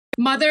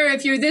Mother,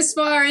 if you're this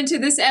far into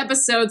this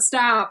episode,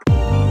 stop.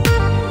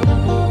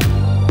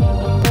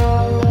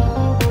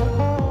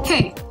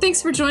 Hey,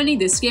 thanks for joining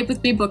the Escape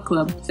With Me book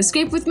club.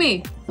 Escape with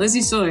me,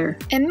 Lizzie Sawyer.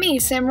 And me,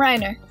 Sam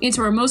Reiner.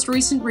 Into our most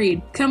recent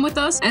read. Come with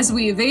us as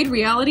we evade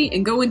reality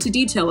and go into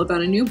detail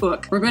about a new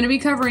book. We're going to be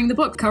covering the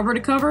book cover to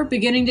cover,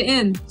 beginning to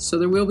end, so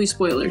there will be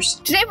spoilers.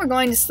 Today we're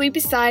going to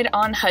Sleepyside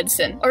on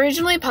Hudson.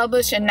 Originally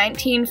published in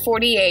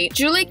 1948,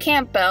 Julie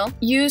Campbell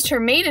used her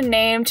maiden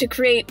name to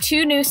create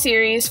 2 new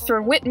series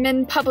for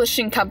Whitman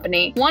Publishing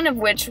Company, one of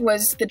which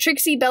was the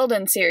Trixie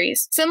Belden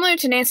series. Similar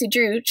to Nancy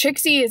Drew,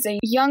 Trixie is a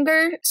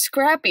younger,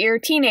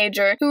 scrappier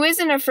teenager who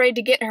isn't afraid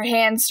to get her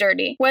hands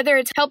dirty, whether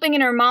it's helping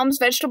in her mom's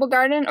vegetable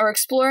garden or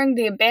exploring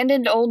the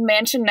abandoned old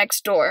mansion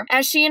next door.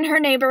 As she and her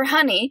neighbor,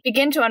 Honey,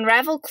 begin to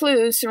unravel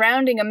clues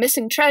surrounding a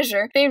missing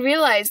treasure, they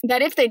realize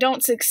that if they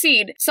don't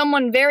succeed,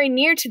 someone very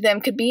near to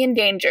them could be in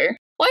danger.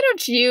 Why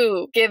don't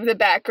you give the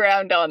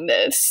background on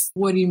this?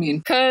 What do you mean?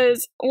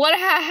 Because what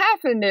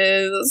happened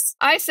is,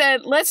 I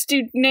said, let's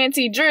do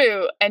Nancy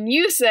Drew, and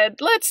you said,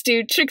 let's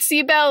do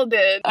Trixie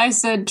Belden. I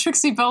said,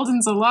 Trixie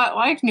Belden's a lot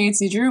like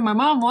Nancy Drew. My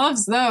mom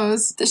loves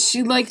those.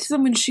 She liked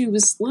them when she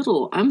was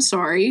little. I'm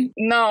sorry.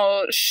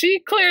 No,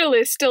 she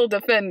clearly still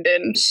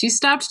defending. She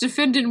stopped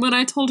defending when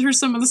I told her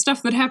some of the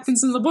stuff that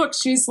happens in the book.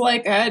 She's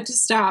like,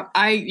 just stop.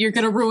 You're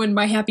gonna ruin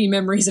my happy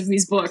memories of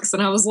these books.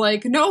 And I was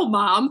like, no,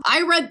 Mom.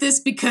 I read this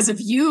because of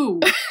you.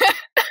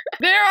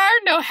 There are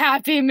no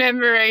happy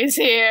memories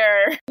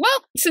here. Well,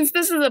 since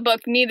this is a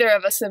book neither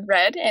of us have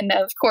read, and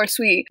of course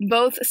we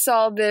both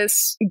saw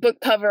this book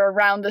cover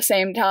around the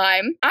same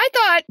time, I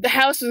thought the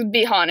house would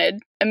be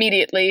haunted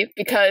immediately,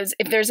 because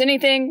if there's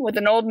anything with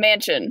an old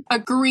mansion.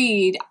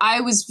 Agreed.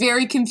 I was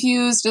very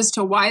confused as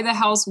to why the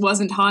house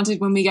wasn't haunted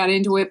when we got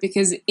into it,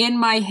 because in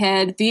my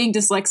head, being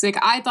dyslexic,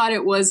 I thought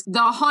it was the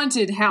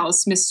haunted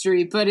house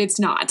mystery, but it's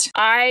not.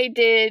 I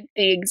did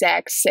the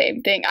exact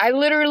same thing. I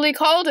literally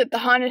called it the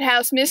haunted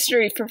house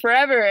mystery for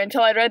forever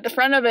until I read the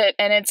front of it,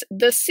 and it's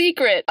the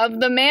secret of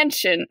the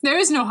mansion. There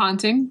is no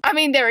haunting. I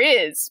mean, there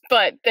is,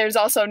 but there's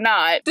also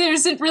not. There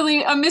isn't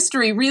really a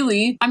mystery,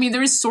 really. I mean,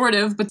 there is sort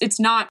of, but it's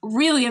not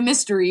really a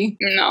mystery.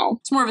 No.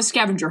 It's more of a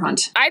scavenger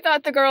hunt. I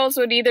thought the girls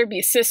would either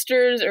be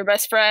sisters or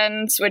best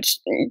friends, which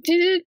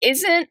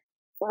isn't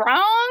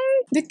wrong.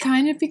 They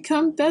kind of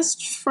become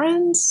best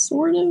friends,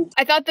 sort of.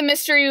 I thought the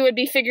mystery would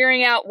be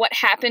figuring out what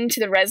happened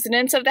to the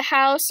residents of the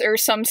house or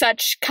some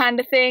such kind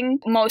of thing.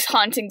 Most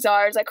hauntings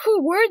are, it's like,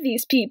 who were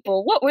these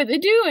people? What were they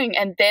doing?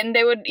 And then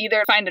they would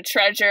either find a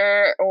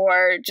treasure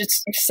or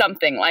just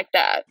something like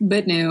that.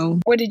 But no.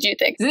 What did you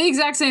think? The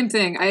exact same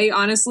thing.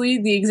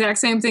 The exact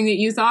same thing that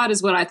you thought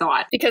is what I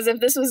thought. Because if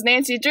this was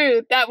Nancy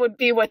Drew, that would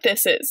be what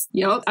this is.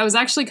 Yep. I was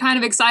actually kind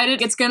of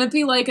excited. It's gonna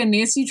be like a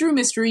Nancy Drew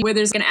mystery where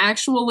there's an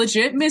actual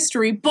legit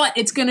mystery, but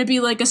it's gonna be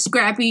like a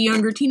scrappy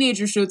younger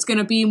teenager, so it's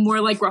gonna be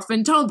more like rough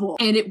and tumble.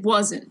 And it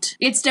wasn't.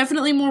 It's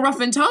definitely more rough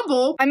and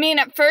tumble. I mean,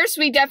 at first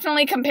we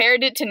definitely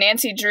compared it to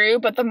Nancy Drew,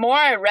 but the more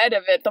I read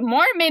of it, the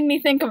more it made me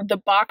think of the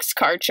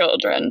Boxcar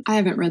Children. I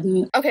haven't read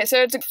that. Okay,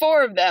 so it's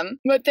 4 of them,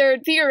 but they're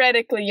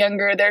theoretically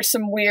younger. There's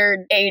some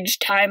weird age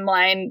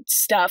timeline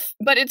stuff,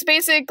 but it's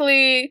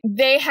basically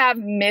they have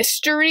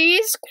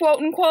mysteries, quote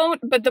unquote,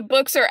 but the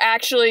books are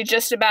actually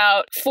just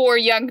about 4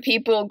 young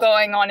people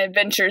going on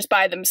adventures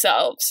by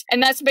themselves.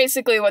 And that's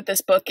basically what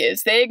this book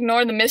is. They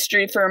ignore the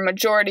mystery for a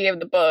majority of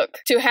the book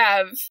to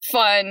have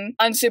fun,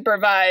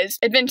 unsupervised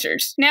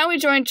adventures. Now we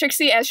join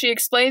Trixie as she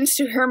explains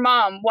to her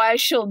mom why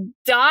she'll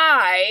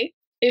die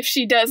if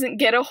she doesn't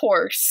get a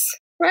horse.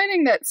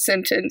 Writing that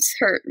sentence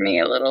hurt me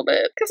a little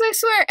bit, because I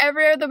swear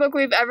every other book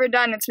we've ever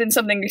done, it's been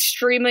something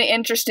extremely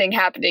interesting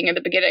happening at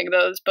the beginning of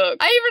those books.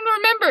 I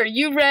even remember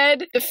you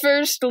read the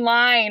first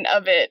line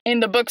of it in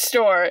the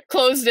bookstore,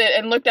 closed it,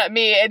 and looked at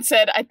me and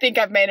said, I think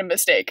I've made a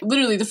mistake.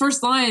 Literally, the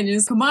first line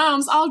is,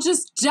 Moms, I'll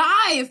just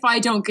die if I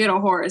don't get a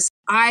horse.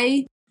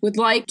 I would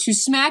like to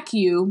smack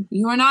you.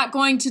 You are not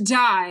going to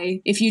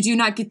die if you do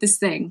not get this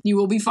thing. You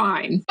will be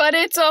fine. But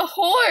it's a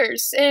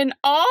horse, and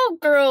all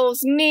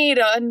girls need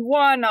and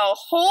want a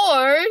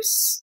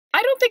horse.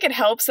 I don't think it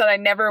helps that I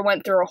never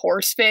went through a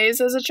horse phase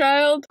as a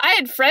child. I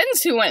had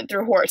friends who went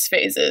through horse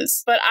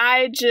phases, but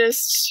I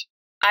just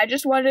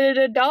wanted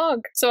a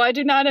dog, so I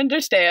do not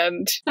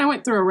understand. I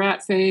went through a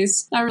rat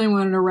phase. I really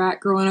wanted a rat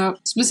growing up,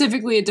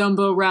 specifically a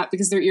Dumbo rat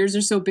because their ears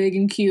are so big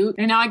and cute.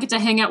 And now I get to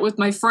hang out with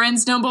my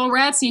friend's Dumbo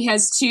rats. He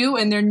has 2,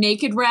 and they're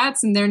naked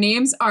rats, and their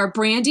names are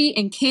Brandy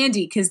and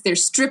Candy because they're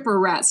stripper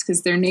rats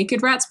because they're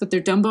naked rats, but they're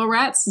Dumbo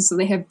rats, and so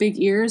they have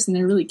big ears, and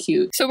they're really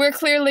cute. So we're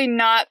clearly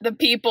not the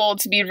people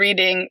to be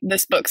reading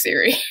this book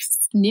series.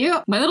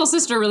 Yeah. My little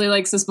sister really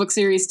likes this book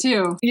series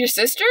too. Your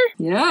sister?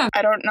 Yeah.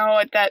 I don't know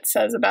what that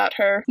says about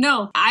her.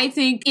 No, I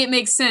think it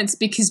makes sense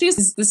because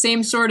she's the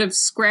same sort of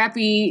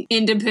scrappy,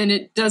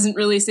 independent, doesn't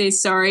really say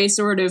sorry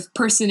sort of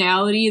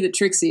personality that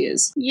Trixie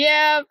is.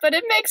 Yeah, but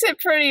it makes it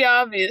pretty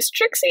obvious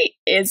Trixie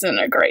isn't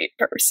a great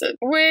person,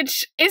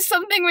 which is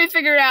something we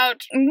figure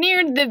out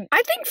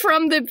I think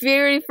from the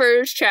very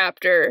first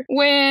chapter,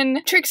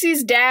 when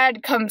Trixie's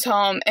dad comes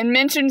home and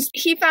mentions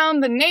he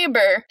found the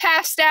neighbor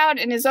passed out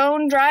in his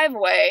own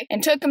driveway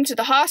and took him to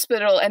the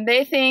hospital, and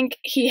they think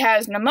he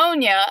has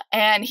pneumonia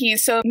and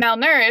he's so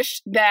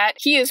malnourished that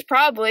he is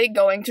probably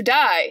going to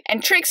die.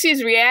 And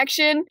Trixie's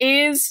reaction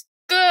is,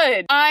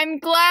 good. I'm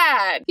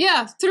glad.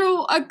 Yeah,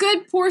 through a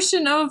good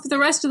portion of the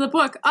rest of the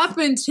book, up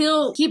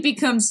until he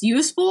becomes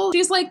useful,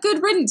 she's like,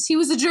 good riddance, he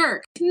was a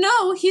jerk.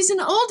 No, he's an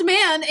old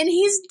man and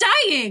he's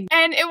dying.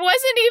 And it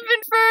wasn't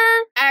even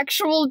for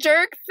actual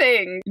jerk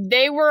thing.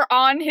 They were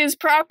on his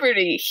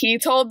property. He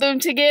told them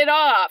to get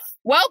off.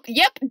 Well,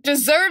 yep,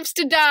 deserves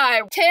to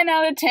die. 10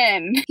 out of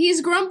 10.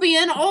 He's grumpy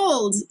and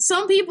old.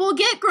 Some people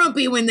get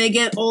grumpy when they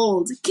get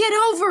old. Get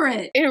over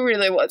it. It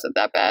really wasn't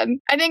that bad.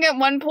 I think at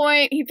one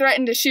point he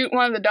threatened to shoot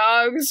one of the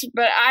dogs,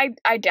 but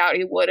I doubt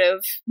he would have.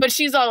 But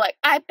she's all like,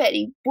 I bet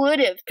he would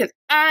have, because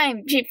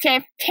I'm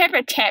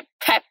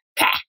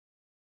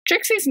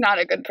Trixie's not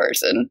a good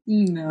person.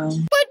 No.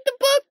 But the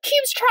book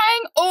keeps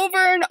trying over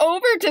and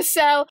over to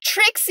sell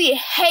Trixie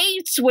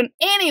hates when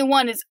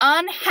anyone is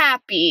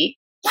unhappy.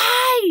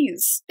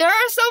 Lies! There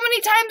are so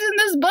many times in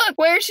this book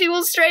where she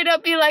will straight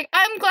up be like,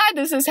 I'm glad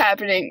this is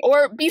happening,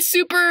 or be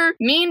super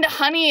mean to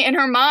Honey in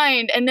her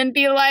mind and then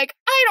be like,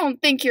 I don't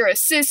think you're a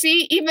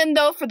sissy, even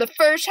though for the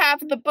first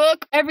half of the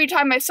book, every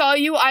time I saw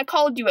you, I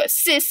called you a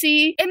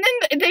sissy. And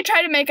then they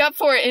try to make up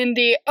for it in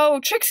the, oh,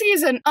 Trixie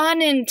is an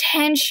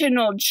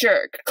unintentional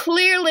jerk.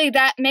 Clearly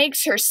that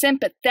makes her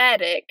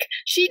sympathetic.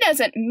 She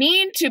doesn't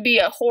mean to be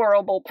a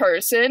horrible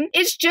person.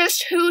 It's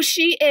just who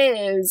she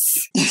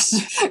is.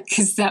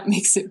 Because that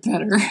makes it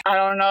better. I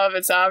don't know if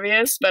it's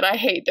obvious, but I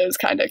hate those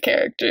kind of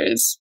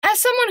characters. As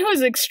someone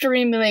who's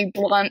extremely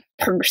blunt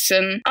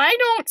person, I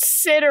don't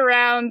sit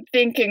around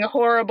thinking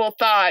horrible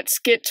thoughts,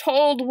 get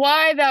told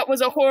why that was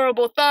a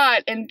horrible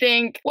thought, and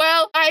think,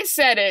 well, I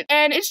said it,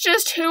 and it's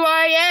just who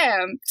I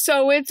am,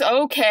 so it's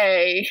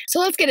okay. So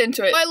let's get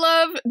into it. I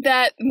love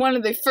that one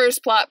of the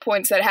first plot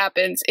points that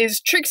happens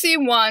is Trixie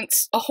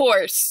wants a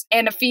horse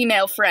and a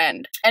female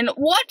friend. And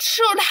what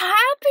should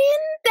happen?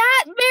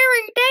 That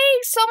very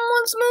day,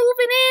 someone's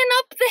moving in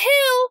up the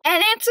hill,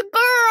 and it's a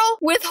girl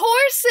with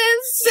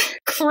horses.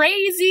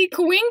 Crazy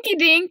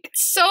coinkydink.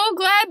 So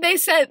glad they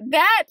set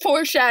that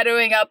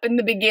foreshadowing up in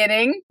the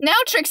beginning. Now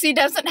Trixie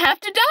doesn't have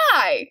to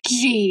die.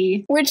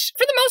 Gee. Which,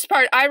 for the most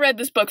part, I read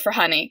this book for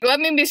Honey. Let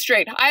me be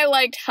straight. I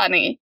liked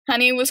Honey.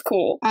 Honey was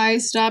cool. I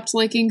stopped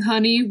liking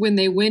Honey when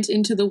they went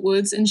into the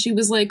woods and she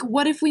was like,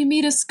 what if we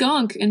meet a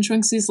skunk? And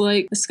Trixie's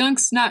like, a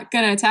skunk's not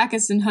gonna attack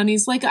us. And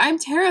Honey's like, I'm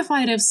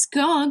terrified of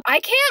skunk.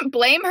 I can't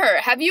blame her.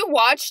 Have you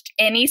watched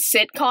any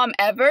sitcom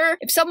ever?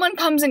 If someone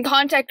comes in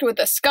contact with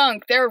a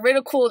skunk, they're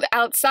ridiculed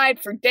outside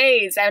for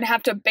days and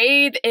have to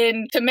bathe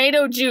in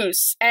tomato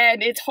juice.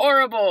 And it's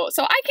horrible.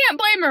 So I can't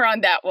blame her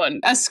on that one.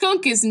 A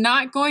skunk is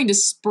not going to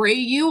spray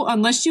you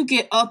unless you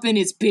get up in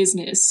its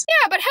business.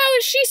 Yeah, but how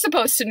is she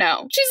supposed to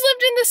know? She's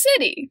lived in the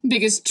city.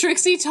 Because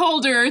Trixie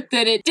told her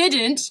that it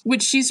didn't,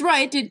 which she's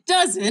right, it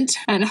doesn't,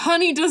 and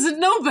Honey doesn't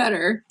know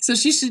better. So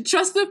she should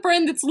trust the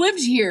friend that's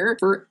lived here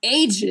for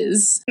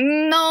ages.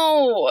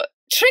 No.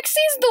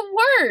 Trixie's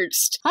the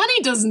worst. Honey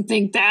doesn't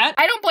think that.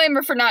 I don't blame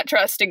her for not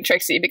trusting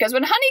Trixie, because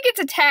when Honey gets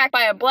attacked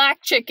by a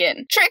black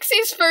chicken,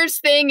 Trixie's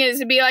first thing is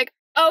to be like,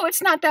 oh,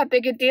 it's not that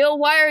big a deal.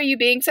 Why are you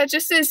being such a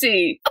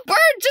sissy? A bird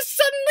just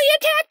suddenly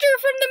attacked her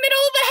from the middle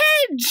of the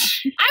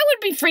hedge. I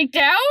would be freaked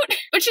out.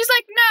 But she's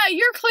like, nah,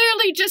 you're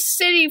clearly just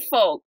city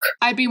folk.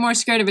 I'd be more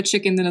scared of a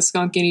chicken than a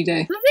skunk any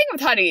day. The thing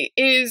with Honey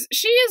is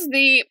she is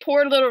the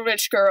poor little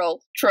rich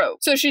girl trope.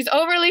 So she's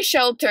overly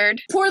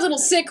sheltered. Poor little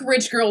sick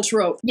rich girl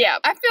trope. Yeah,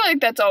 I feel like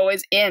that's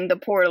always in the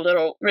poor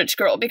little rich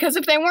girl. Because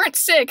if they weren't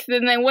sick,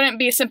 then they wouldn't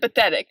be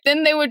sympathetic.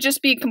 Then they would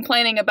just be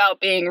complaining about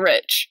being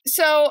rich.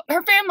 So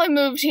her family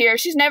moved here.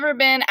 She's never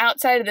been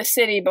outside of the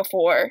city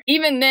before.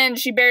 Even then,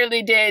 she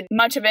barely did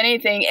much of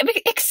anything.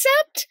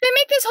 Except, they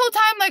make this whole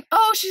time like,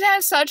 oh, she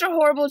has such a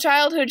horrible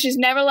childhood. She's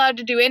never allowed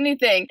to do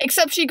anything.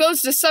 Except she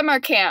goes to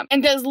summer camp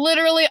and does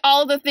literally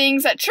all the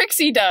things that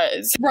Trixie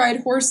does.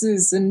 Ride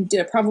horses and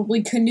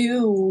probably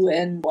canoe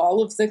and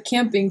all of the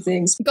camping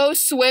things. Go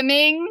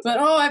swimming. But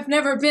oh, I've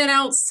never been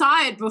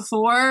outside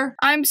before.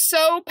 I'm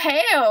so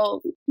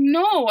pale.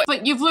 No.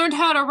 But you've learned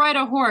how to ride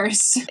a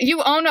horse.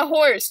 You own a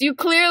horse. You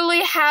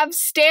clearly have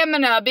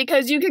stamina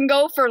because you can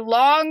go for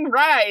long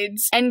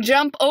rides and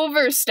jump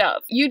over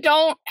stuff. You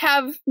don't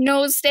have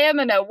no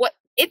stamina.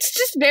 It's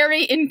just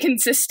very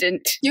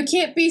inconsistent. You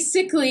can't be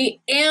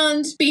sickly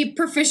and be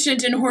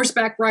proficient in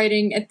horseback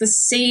riding at the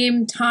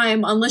same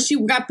time unless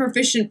you got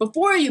proficient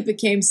before you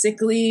became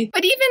sickly.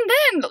 But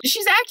even then,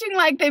 she's acting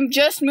like they've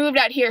just moved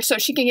out here so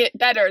she can get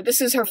better.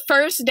 This is her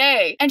first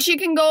day, and she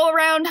can go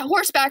around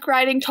horseback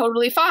riding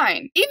totally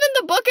fine. Even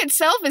the book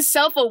itself is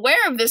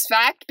self-aware of this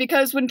fact,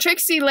 because when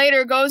Trixie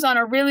later goes on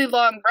a really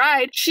long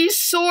ride,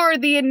 she's sore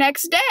the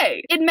next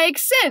day. It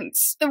makes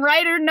sense. The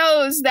writer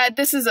knows that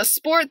this is a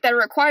sport that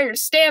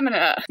requires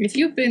stamina. If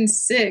you've been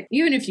sick,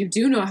 even if you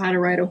do know how to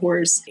ride a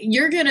horse,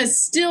 you're gonna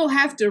still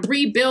have to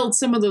rebuild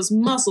some of those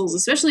muscles,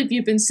 especially if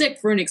you've been sick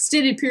for an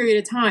extended period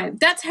of time.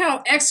 That's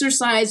how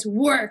exercise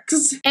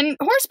works. And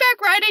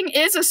horseback riding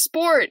is a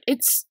sport.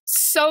 It's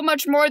so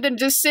much more than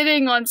just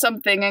sitting on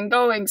something and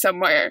going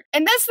somewhere.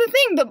 And that's the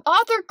thing, the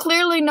author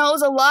clearly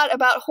knows a lot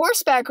about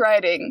horseback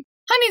riding.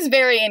 Honey's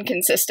very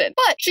inconsistent,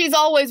 but she's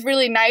always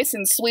really nice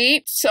and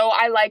sweet, so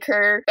I like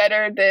her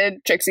better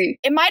than Trixie.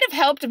 It might have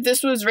helped if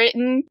this was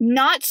written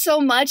not so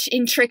much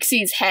in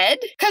Trixie's head,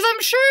 because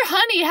I'm sure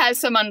Honey has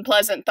some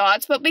unpleasant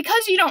thoughts, but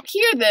because you don't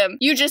hear them,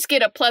 you just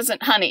get a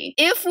pleasant Honey.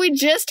 If we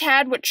just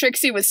had what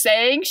Trixie was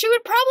saying, she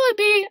would probably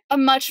be a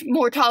much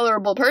more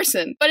tolerable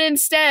person. But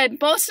instead,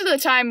 most of the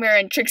time we're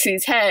in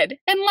Trixie's head,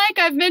 and like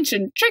I've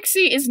mentioned,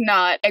 Trixie is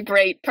not a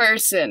great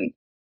person.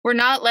 We're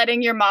not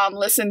letting your mom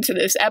listen to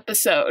this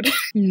episode.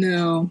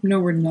 No,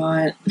 we're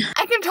not.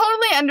 I can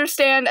totally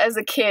understand as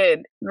a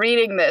kid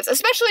reading this,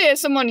 especially as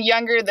someone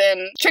younger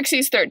than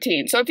Trixie's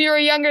 13. So if you were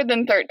younger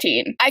than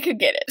 13, I could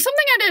get it.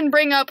 Something I didn't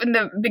bring up in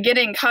the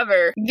beginning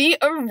cover, the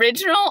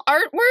original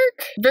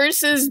artwork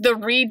versus the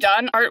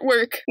redone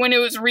artwork when it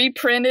was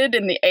reprinted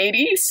in the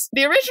 80s.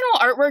 The original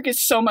artwork is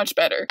so much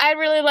better. I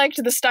really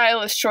liked the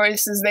stylist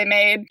choices they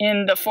made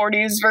in the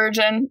 40s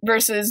version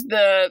versus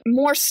the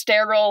more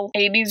sterile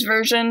 80s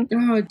version.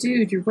 Oh,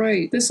 dude, you're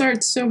right. This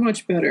art's so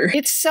much better.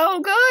 It's so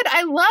good.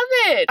 I love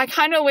it. I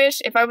kind of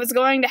wish if I was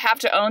going to have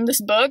to own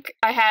this book,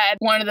 I had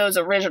one of those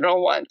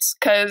original ones,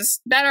 because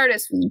that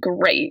artist was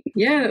great.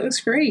 Yeah, that looks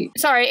great.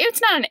 Sorry,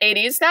 it's not an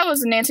 80s. That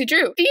was Nancy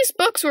Drew. These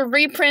books were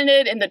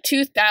reprinted in the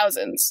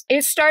 2000s.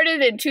 It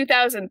started in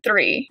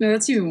 2003. No,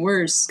 that's even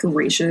worse.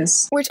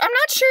 Gracious. Which I'm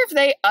not sure if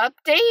they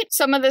update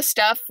some of the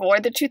stuff for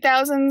the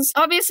 2000s.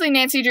 Obviously,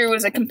 Nancy Drew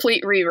was a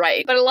complete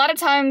rewrite, but a lot of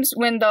times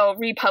when they'll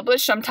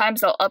republish, sometimes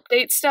they'll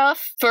update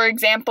stuff. For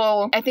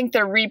example, I think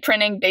they're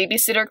reprinting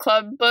Babysitter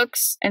Club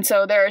books, and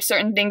so there are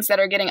certain things that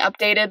are getting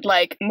updated,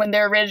 like when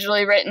they're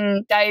originally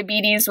written,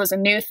 diabetes was a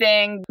new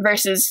thing,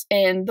 versus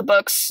in the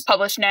books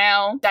published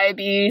now,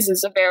 diabetes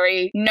is a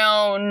very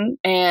known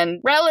and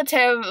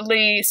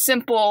relatively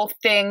simple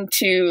thing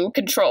to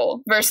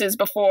control, versus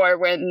before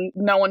when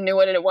no one knew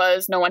what it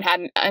was, no one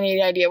had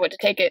any idea what to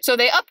take it. So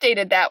they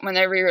updated that when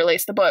they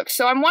re-released the book.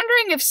 So I'm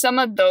wondering if some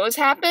of those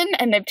happen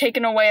and they've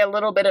taken away a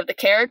little bit of the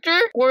character,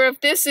 or if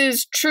this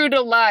is true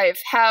to life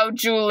how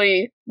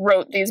Julie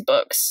wrote these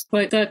books.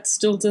 But that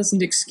still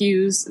doesn't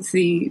excuse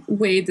the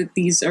way that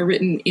these are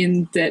written,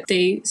 in that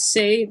they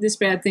say this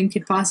bad thing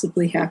could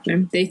possibly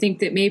happen. They think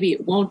that maybe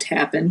it won't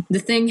happen. The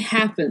thing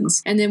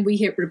happens, and then we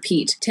hit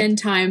repeat 10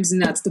 times,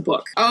 and that's the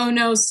book. Oh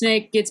no,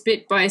 snake gets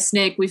bit by a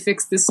snake. We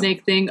fixed the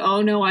snake thing.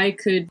 Oh no, I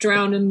could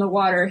drown in the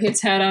water.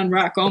 Hits head on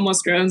rock,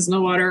 almost drowns in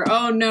the water.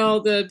 Oh no,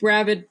 the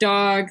rabid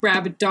dog,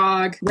 rabid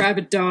dog,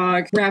 rabid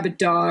dog, rabid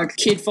dog.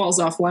 Kid falls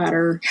off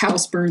ladder.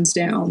 House burns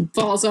down.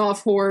 Falls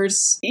off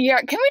horse. Yeah,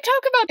 can we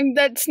talk about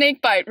that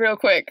snake bite real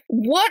quick?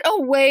 What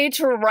a way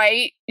to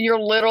write your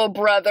little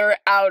brother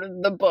out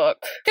of the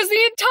book. Because the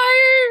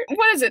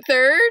entire,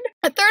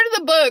 a third of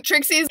the book,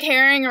 Trixie's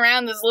carrying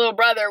around this little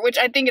brother, which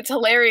I think it's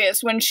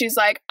hilarious when she's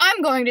like,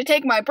 I'm going to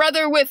take my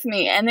brother with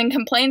me, and then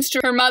complains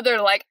to her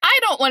mother like, I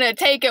don't want to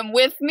take him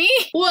with me.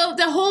 Well,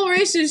 the whole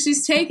reason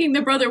she's taking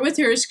the brother with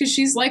her is because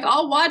she's like,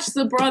 I'll watch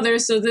the brother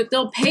so that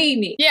they'll pay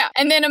me. Yeah,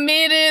 and then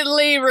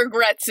immediately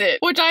regrets it,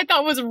 which I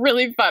thought was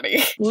really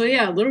funny. Well,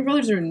 yeah, little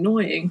brothers are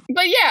annoying.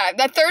 But yeah,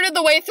 a third of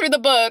the way through the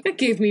book, that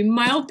gave me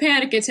mild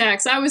panic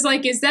attacks. I was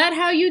like, is that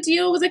how you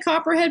deal with a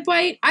copperhead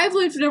bite? I've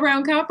lived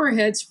around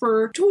copperheads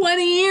for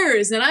 20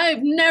 years, and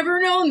I've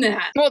never known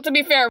that. Well, to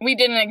be fair, we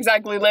didn't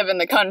exactly live in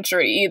the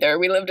country either.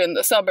 We lived in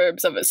the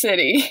suburbs of a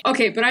city.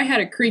 Okay, but I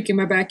had a creek in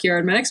my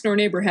backyard. My next door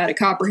neighbor had a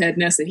copperhead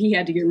nest that he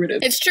had to get rid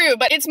of. It's true,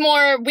 but it's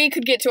more, we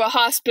could get to a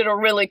hospital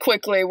really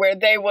quickly where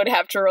they would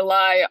have to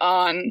rely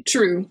on...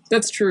 True,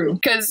 that's true.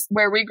 Because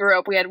where we grew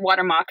up, we had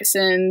water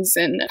moccasins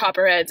and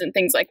copperheads and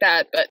things like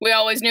that, but we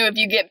always knew if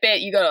you get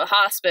bit, you go to the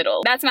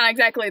hospital. That's not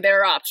exactly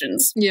their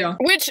options. Yeah.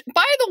 Which,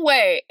 by the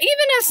way,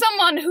 even as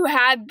someone who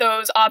had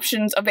those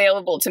options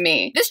available to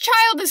me, this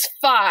child is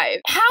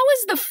 5. How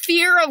is the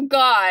fear of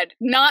God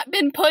not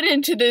been put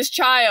into this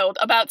child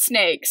about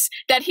snakes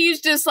that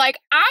he's just like,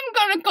 I'm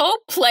gonna go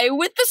play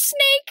with the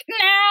snake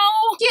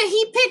now? Yeah,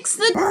 he picks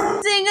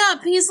the thing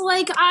up. He's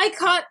like, I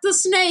caught the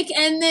snake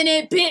and then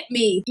it bit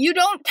me. You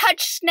don't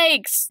touch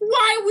snakes.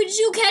 Why would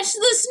you catch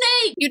the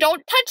snake? You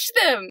don't touch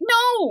them.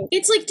 No.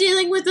 It's like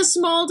dealing with a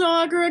small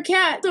dog or a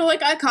cat. They're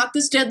like, I caught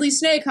this deadly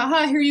snake.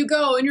 Haha, here you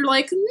go. And you're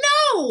like,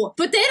 no,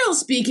 but they don't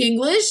speak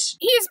English.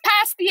 He's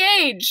past the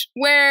age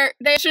where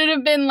they should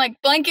have been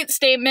like blanket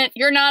statement,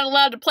 you're not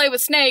allowed to play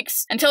with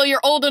snakes until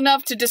you're old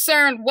enough to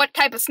discern what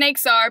type of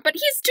snakes are, but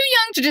he's too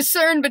young to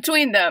discern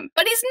between them.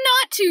 But he's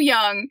not too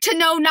young to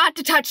know not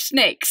to touch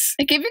snakes.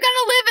 Like, if you're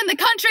gonna live in the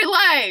country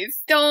life,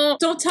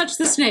 don't touch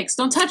the snakes.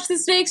 Don't touch the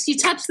snakes. You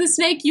touch the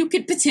snake, you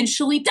could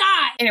potentially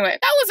die. Anyway,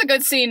 that was a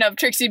good scene of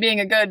Trixie being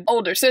a good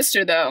older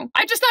sister, though.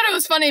 I just thought it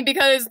was funny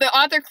because the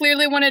author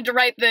clearly wanted to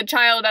write the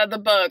child out of the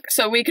book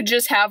so we could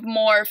just have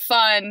more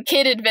fun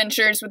kid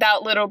adventures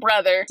without little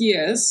brother.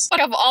 Yes.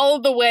 But of all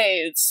the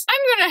ways,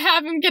 I'm gonna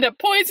have him get a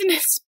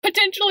poisonous,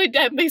 potentially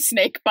deadly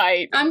snake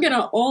bite. I'm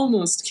gonna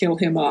almost kill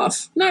him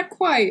off. Not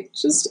quite,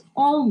 just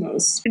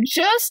almost.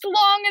 Just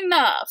long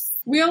enough.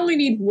 We only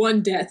need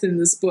one death in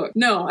this book.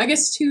 No, I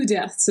guess 2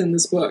 deaths in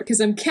this book,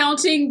 because I'm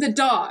counting the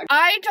dog.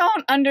 I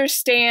don't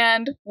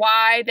understand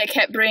why they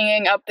kept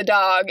bringing up the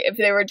dog if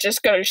they were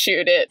just going to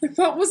shoot it.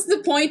 What was the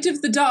point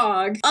of the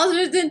dog,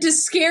 other than to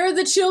scare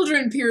the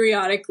children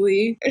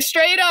periodically?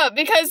 Straight up,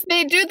 because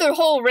they do the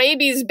whole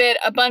rabies bit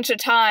a bunch of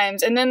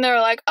times, and then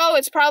they're like, oh,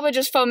 it's probably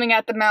just foaming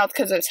at the mouth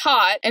because it's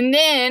hot. And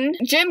then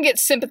Jim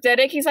gets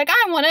sympathetic. He's like,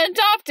 I want to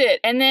adopt it.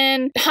 And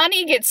then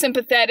Honey gets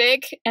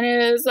sympathetic, and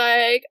is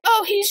like,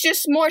 oh, he's just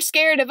more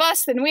scared of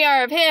us than we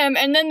are of him.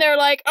 And then they're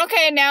like,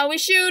 okay, now we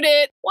shoot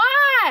it.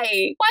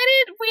 Why? Why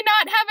did we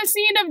not have a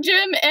scene of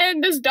Jim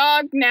and this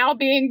dog now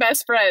being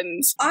best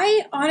friends?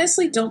 I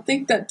honestly don't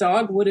think that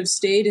dog would have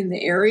stayed in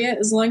the area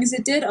as long as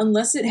it did,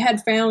 unless it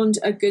had found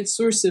a good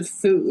source of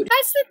food.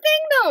 That's the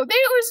thing, though. There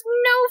was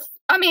no...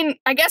 I mean,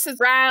 I guess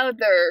it's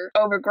rather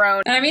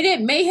overgrown. I mean,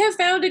 it may have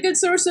found a good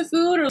source of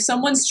food or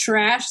someone's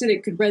trash that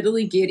it could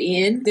readily get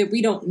in that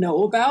we don't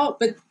know about,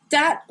 but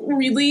that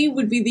really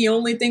would be the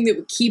only thing that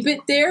would keep it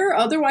there.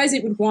 Otherwise,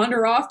 it would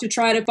wander off to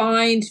try to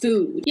find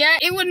food. Yeah,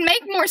 it would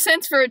make more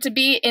sense for it to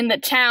be in the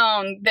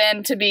town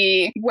than to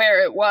be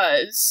where it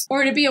was.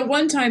 Or to be a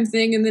one-time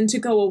thing and then to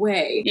go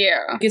away.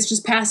 Yeah. It's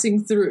just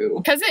passing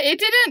through. Because it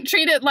didn't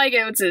treat it like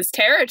it was his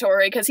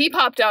territory, because he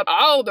popped up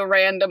all the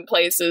random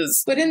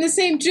places. But in the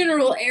same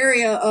general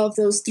area of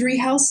those 3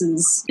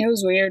 houses. It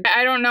was weird.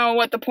 I don't know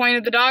what the point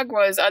of the dog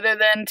was, other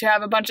than to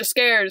have a bunch of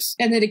scares.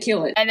 And then to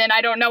kill it. And then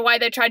I don't know why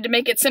they tried to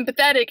make it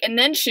sympathetic and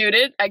then shoot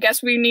it. I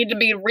guess we need to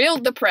be real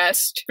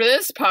depressed for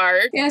this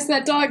part. Yes,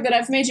 that dog that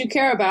I've made you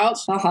care about.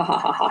 Ha ha ha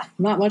ha ha.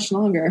 Not much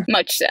longer.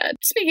 Much sad.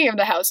 Speaking of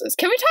the houses,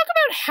 can we talk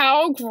about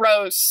how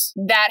gross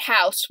that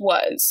house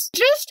was?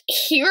 Just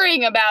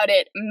hearing about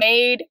it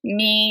made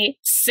me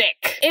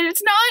sick. And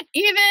it's not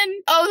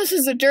even, oh, this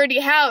is a dirty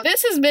house.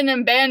 This has been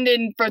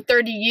abandoned for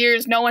 30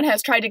 years. No one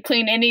has tried to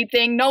clean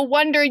anything. No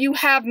wonder you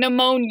have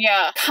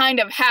pneumonia kind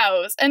of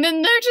house. And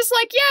then they're just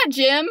like, yeah,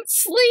 Jim,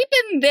 sleep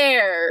in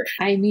there.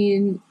 I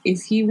mean,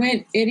 if he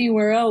went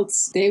anywhere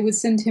else, they would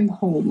send him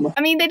home.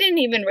 I mean, they didn't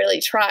even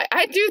really try.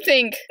 I do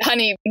think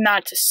Honey,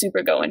 not to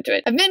super go into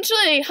it,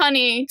 eventually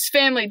Honey's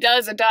family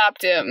does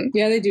adopt him.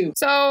 Yeah, they do.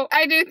 So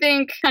I do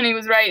think Honey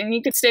was right and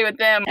he could stay with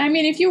them. I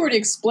mean, if you were to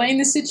explain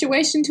the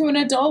situation to an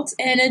adult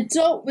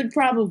would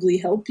probably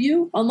help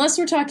you. Unless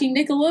we're talking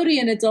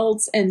Nickelodeon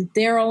adults and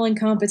they're all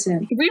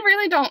incompetent. We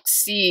really don't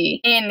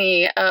see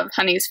any of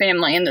Honey's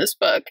family in this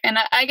book. And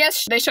I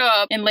guess they show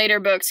up in later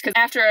books, because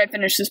after I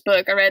finished this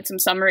book, I read some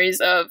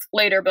summaries of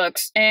later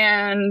books.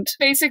 And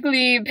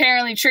basically,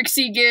 apparently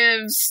Trixie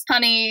gives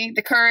Honey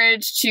the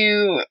courage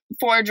to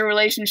forge a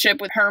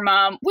relationship with her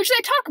mom, which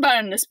they talk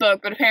about in this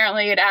book, but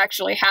apparently it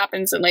actually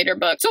happens in later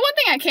books. So one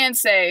thing I can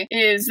say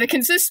is the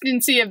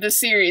consistency of the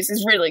series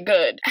is really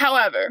good.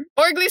 However,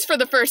 or at least for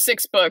the first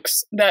 6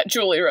 books that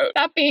Julie wrote.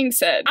 That being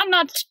said, I'm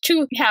not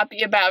too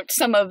happy about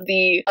some of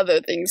the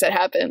other things that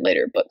happen in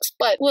later books,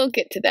 but we'll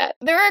get to that.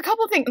 There are a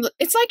couple things.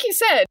 It's like you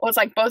said, well, it's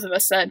like both of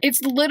us said,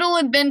 it's little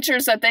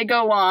adventures that they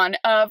go on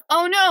of,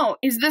 oh no,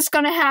 is this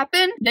gonna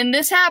happen? Then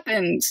this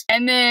happens.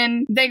 And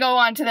then they go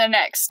on to the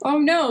next. Oh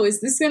no,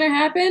 is this gonna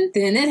happen?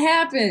 Then it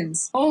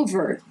happens.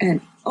 Over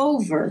and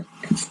over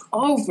and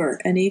over,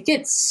 and he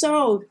gets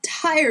so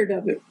tired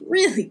of it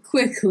really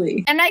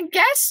quickly. And I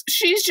guess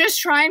she's just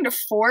trying to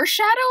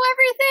foreshadow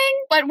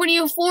everything, but when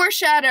you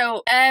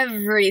foreshadow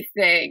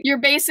everything, you're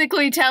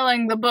basically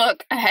telling the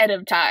book ahead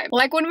of time.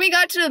 Like when we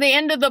got to the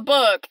end of the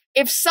book,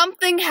 if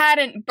something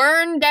hadn't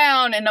burned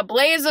down in a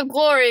blaze of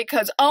glory,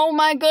 because, oh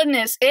my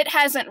goodness, it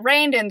hasn't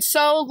rained in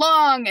so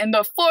long and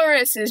the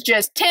forest is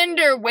just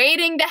tinder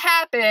waiting to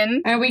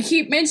happen. And we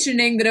keep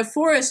mentioning that a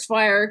forest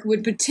fire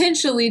would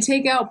potentially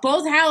take out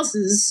both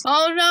houses.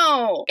 Oh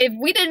no! If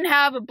we didn't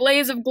have a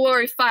blaze of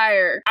glory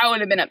fire, I would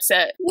have been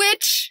upset.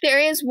 Which, there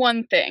is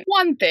one thing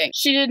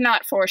she did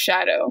not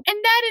foreshadow, and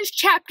that is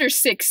chapter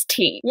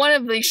 16. One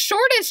of the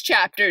shortest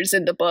chapters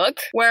in the book,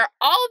 where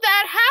all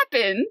that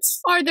happens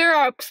are there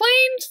are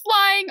planes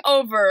flying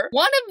over.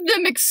 One of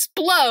them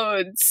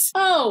explodes.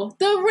 Oh,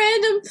 the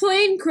random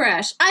plane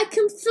crash. I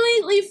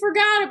completely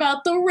forgot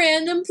about the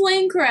random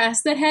plane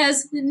crash that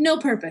has no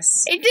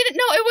purpose. It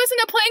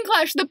wasn't a plane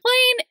crash. The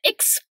plane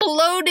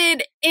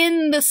exploded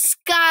in the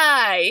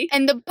sky,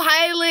 and the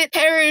pilot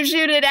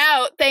parachuted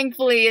out,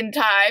 thankfully, in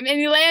time, and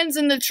he lands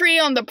in the tree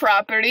on the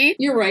property.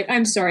 You're right,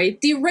 I'm sorry.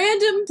 The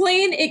random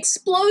plane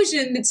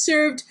explosion that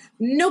served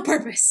no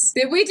purpose.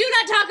 That we do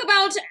not talk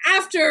about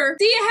after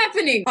the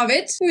happening of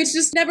it, which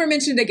is never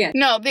mentioned again.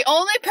 No, the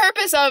only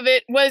purpose of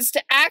it was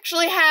to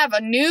actually have a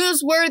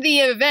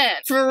newsworthy event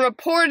for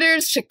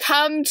reporters to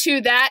come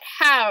to that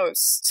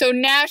house, so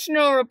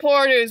national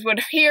reporters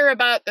would hear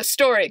about the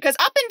story. Because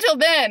up until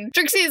then,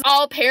 Trixie is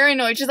all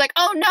paranoid. She's like,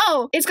 oh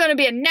no, it's going to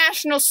be a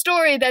national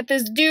story that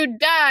this dude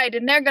died,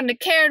 and they're going to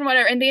care and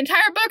whatever. And the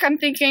entire book, I'm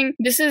thinking,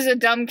 this is a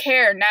dumb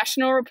care.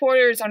 National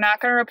reporters are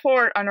not going to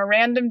report on a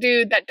random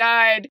dude that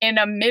died in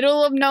a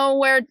middle of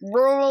nowhere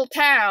rural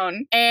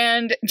town.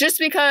 And just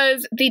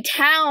because the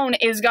town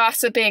is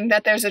gossiping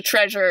that there's a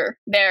treasure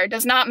there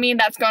does not mean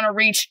that's going to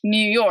reach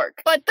New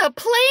York. But the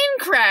plane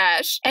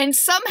crash, and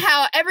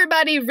somehow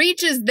everybody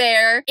reaches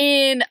there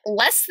in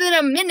less than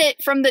a minute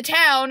from the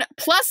town,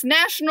 plus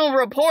national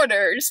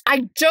reporters.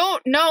 I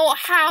don't know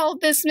how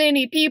this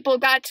many people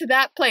got to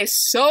that place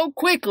so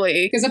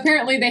quickly. Because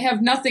apparently they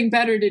have nothing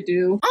better to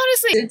do.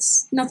 Honestly,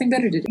 it's nothing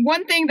better to do.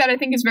 One thing that I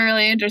think is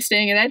really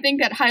interesting, and I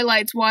think that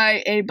highlights why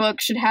a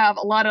book should have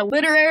a lot of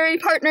literary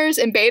partners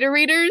and beta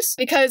readers,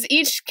 because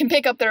each can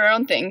pick up their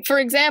own thing. For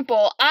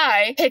example,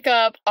 I pick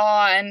up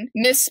on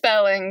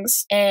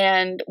misspellings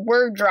and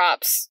word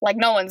drops like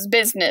no one's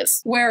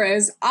business.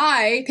 Whereas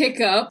I pick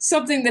up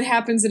something that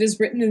happens that is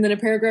written and then a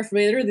paragraph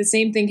later, the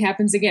same thing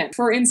happens again.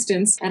 For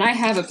instance, and I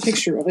have a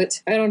picture of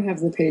it. I don't have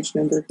the page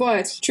number,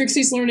 but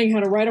Trixie's learning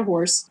how to ride a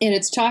horse, and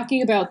it's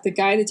talking about the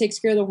guy that takes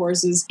care of the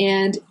horses,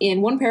 and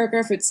in one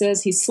paragraph it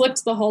says he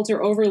slipped the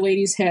halter over a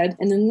lady's head,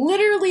 and then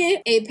literally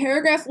a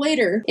paragraph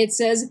later it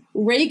says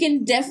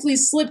Reagan deftly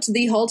slipped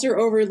the halter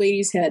over a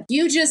lady's head.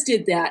 You just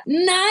did that.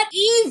 Not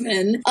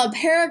even a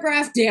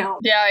paragraph down.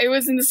 Yeah, it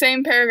was in the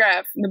same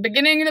paragraph. In the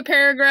beginning of the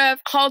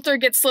paragraph, halter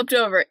gets slipped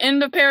over.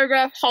 End of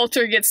paragraph,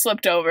 halter gets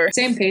slipped over.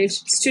 Same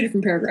page. It's two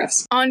different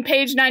paragraphs. On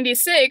page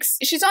 96,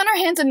 she's on her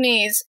hands and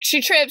knees.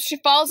 She trips. She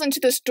falls into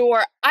this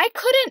door. I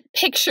couldn't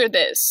picture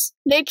this.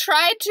 They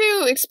tried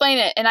to explain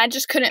it, and I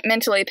just couldn't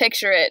mentally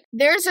picture it.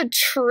 There's a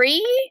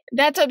tree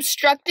that's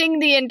obstructing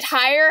the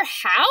entire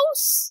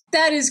house?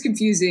 That is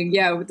confusing,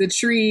 yeah, with the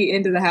tree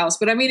into the house.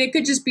 But I mean, it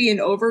could just be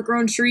an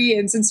overgrown tree,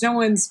 and since no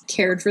one's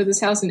cared for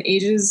this house in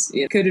ages,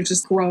 it could have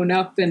just grown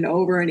up and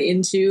over and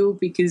into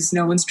because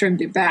no one's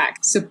trimmed it back.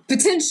 So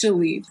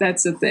potentially,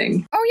 that's a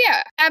thing. Oh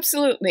yeah,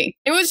 absolutely.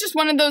 It was just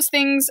one of those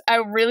things I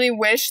really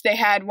wish they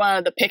had one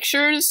of the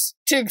pictures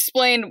to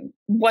explain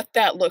what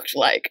that looked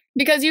like.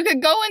 Because you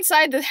could go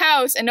inside the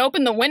house and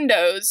open the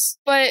windows,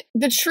 but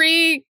the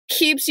tree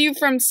keeps you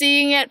from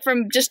seeing it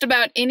from just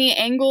about any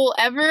angle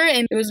ever,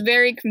 and it was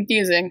very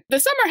confusing. The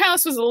summer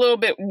house was a little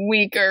bit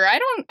weaker. I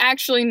don't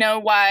actually know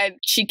why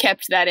she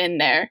kept that in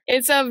there.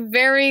 It's a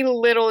very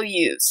little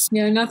use.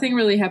 Yeah, nothing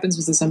really happens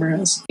with the summer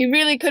house. It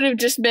really could have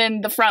just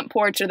been the front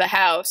porch of the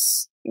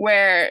house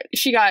where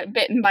she got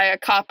bitten by a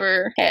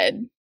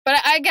copperhead. But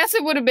I guess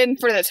it would have been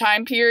for the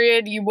time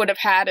period you would have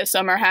had a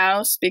summer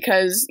house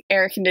because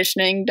air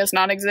conditioning does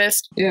not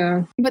exist.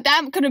 Yeah. But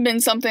that could have been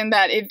something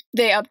that if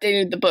they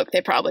updated the book, they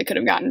probably could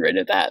have gotten rid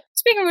of that.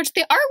 Speaking of which,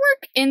 the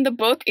artwork in the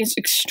book is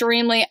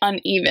extremely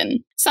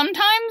uneven.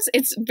 Sometimes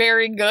it's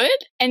very good,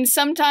 and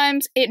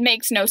sometimes it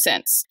makes no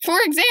sense. For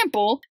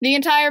example, the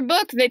entire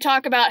book, they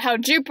talk about how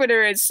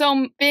Jupiter is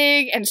so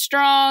big and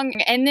strong,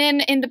 and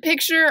then in the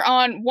picture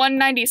on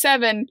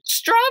 197,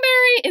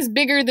 Strawberry is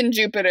bigger than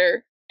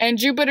Jupiter. And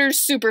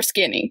Jupiter's super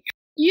skinny.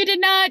 You did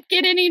not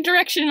get any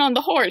direction on the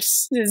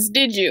horses,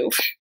 did you?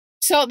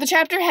 So the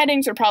chapter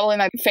headings are probably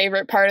my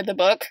favorite part of the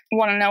book.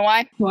 Want to know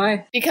why?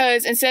 Why?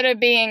 Because instead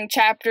of being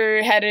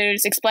chapter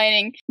headers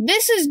explaining,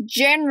 this is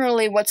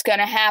generally what's going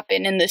to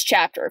happen in this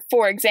chapter.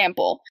 For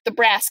example, the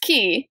brass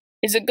key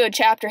is a good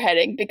chapter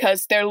heading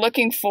because they're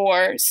looking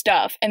for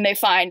stuff and they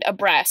find a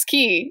brass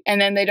key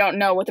and then they don't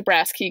know what the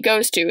brass key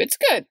goes to. It's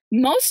good.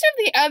 Most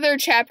of the other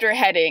chapter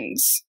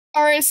headings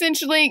are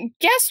essentially,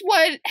 guess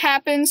what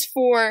happens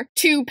for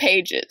 2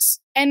 pages?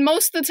 And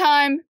most of the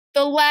time,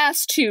 the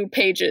last 2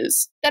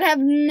 pages that have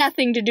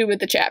nothing to do with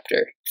the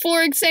chapter.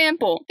 For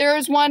example, there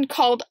is one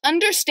called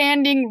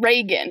Understanding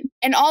Reagan,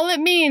 and all it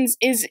means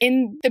is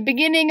in the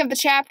beginning of the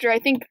chapter, I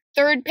think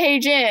third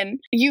page in,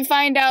 you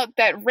find out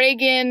that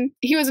Reagan,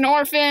 he was an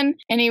orphan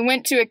and he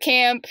went to a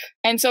camp,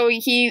 and so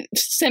he's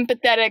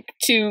sympathetic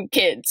to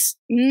kids.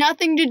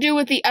 Nothing to do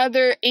with the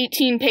other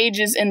 18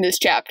 pages in this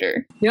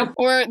chapter. Yep.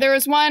 Or there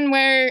was one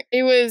where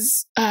it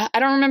was, I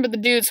don't remember the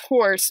dude's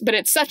horse, but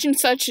it's such and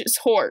such's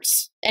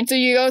horse. And so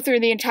you go through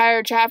the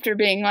entire chapter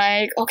being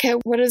like, okay,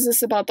 what is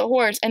this about the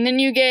horse? And then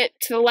you get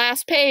to the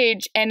last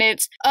page and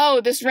it's,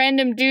 oh, this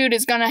random dude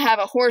is going to have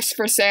a horse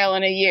for sale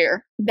in a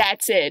year.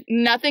 That's it.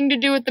 Nothing to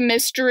do with the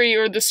mystery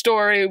or the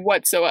story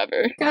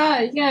whatsoever.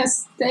 God,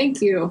 yes. Thank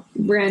you.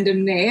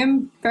 Random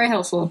name. Very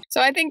helpful.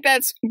 So I think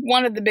that's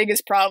one of the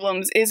biggest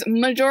problems is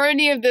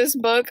majority of this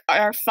book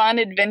are fun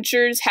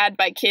adventures had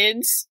by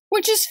kids,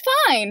 which is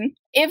fine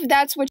if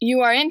that's what you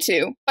are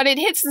into. But it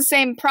hits the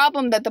same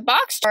problem that the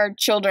box art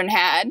children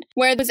had,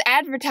 where it was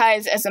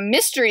advertised as a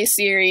mystery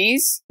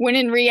series, when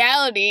in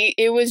reality,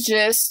 it was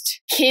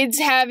just kids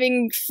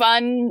having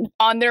fun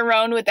on their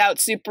own without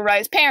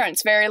supervised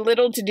parents. Very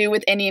little to do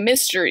with any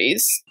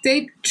mysteries.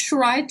 They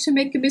tried to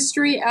make a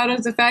mystery out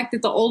of the fact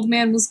that the old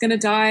man was going to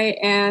die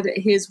and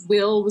his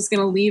will was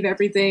going to leave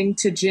everything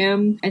to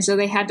Jim. And so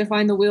they had to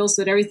find the will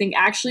so that everything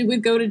actually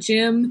would go to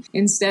Jim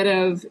instead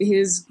of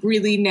his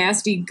really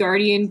nasty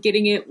guardian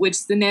getting it,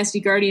 which the nasty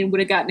guardian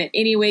would have gotten it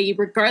anyway,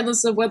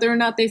 regardless of whether or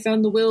not they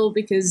found the will,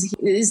 because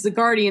he is the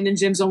guardian and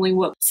Jim's only,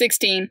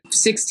 16,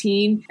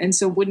 and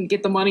so wouldn't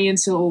get the money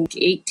until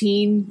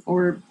 18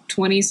 or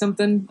 20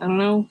 something, I don't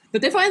know.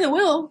 But they find the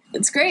will.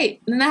 It's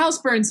great. And then the house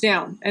burns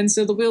down. And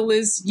so the will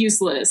is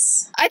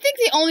useless. I think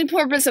the only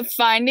purpose of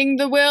finding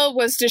the will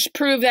was to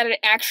prove that it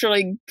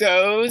actually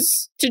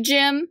goes to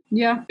Jim.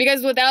 Yeah.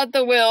 Because without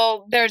the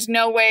will, there's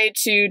no way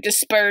to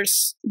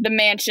disperse the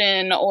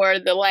mansion or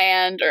the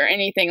land or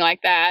anything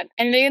like that.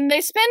 And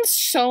they spend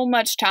so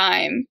much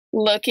time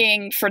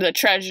looking for the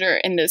treasure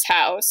in this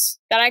house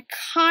that I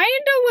kind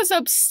of was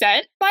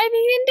upset by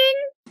the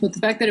ending. With the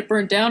fact that it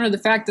burnt down or the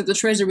fact that the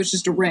treasure was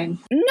just a ring?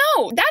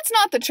 No, that's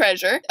not the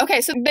treasure.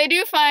 Okay, so they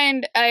do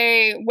find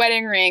a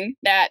wedding ring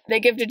that they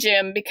give to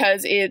Jim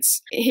because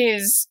it's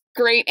his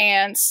great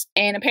aunt's,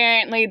 and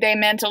apparently they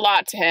meant a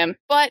lot to him.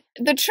 But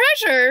the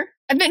treasure,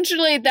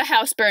 eventually the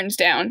house burns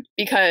down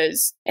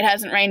because it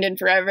hasn't rained in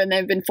forever, and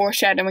they've been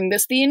foreshadowing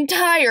this the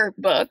entire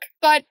book.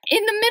 But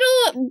in the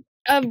middle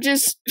of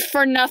just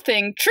for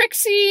nothing,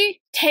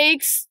 Trixie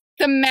takes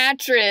the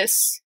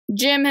mattress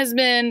Jim has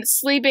been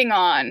sleeping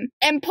on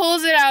and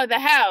pulls it out of the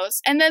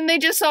house, and then they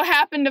just so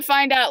happen to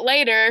find out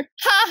later,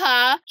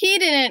 haha, he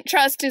didn't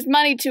trust his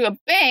money to a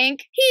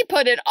bank, he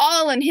put it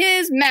all in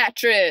his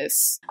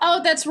mattress.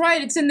 Oh, that's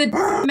right, it's in the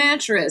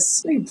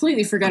mattress. I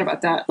completely forgot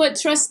about that. But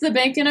trust the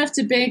bank enough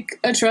to bank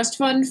a trust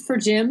fund for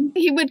Jim?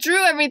 He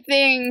withdrew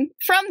everything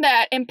from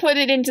that and put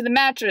it into the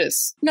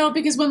mattress. No,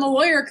 because when the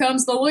lawyer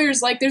comes, the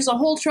lawyer's like, there's a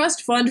whole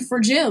trust fund for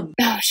Jim.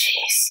 Oh,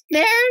 jeez.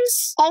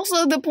 There's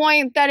also the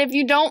point that if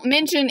you don't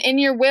mention in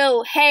your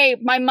will, hey,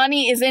 my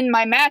money is in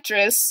my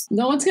mattress,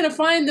 no one's gonna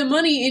find the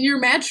money in your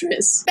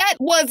mattress. That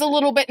was a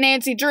little bit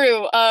Nancy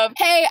Drew of,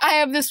 hey, I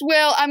have this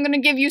will, I'm gonna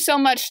give you so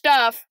much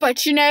stuff,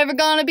 but you're never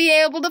gonna be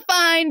able to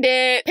find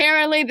it.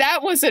 Apparently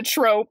that was a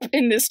trope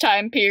in this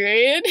time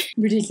period.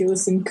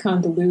 Ridiculous and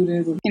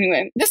convoluted.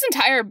 Anyway, this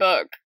entire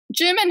book,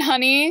 Jim and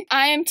Honey,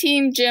 I am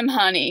team Jim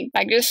Honey.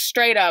 Like, just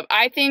straight up.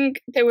 I think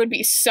they would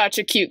be such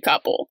a cute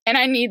couple. And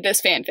I need this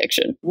fan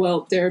fiction.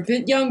 Well, they're a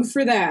bit young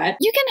for that.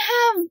 You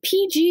can have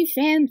PG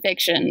fan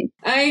fiction.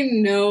 I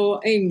know.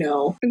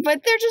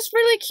 But they're just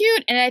really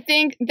cute. And I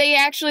think they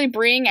actually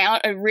bring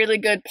out a really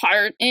good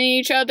part in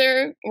each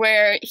other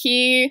where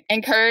he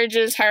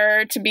encourages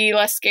her to be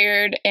less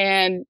scared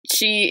and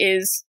she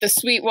is the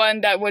sweet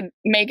one that would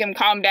make him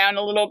calm down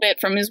a little bit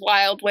from his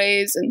wild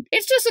ways. And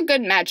it's just a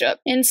good matchup.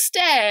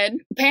 Instead,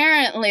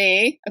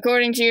 apparently,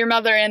 according to your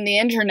mother and the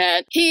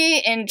internet,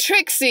 he and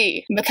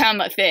Trixie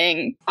become a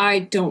thing. I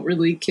don't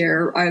really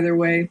care either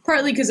way.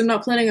 Partly because I'm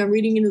not planning on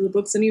reading into the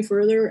books any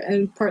further,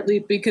 and partly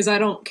because I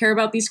don't care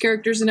about these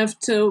characters enough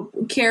to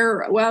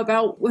care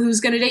about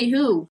who's gonna date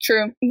who.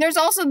 True. There's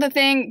also the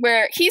thing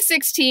where he's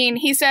 16,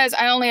 he says,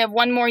 I only have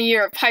one more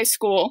year of high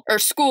school, or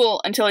school,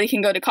 until he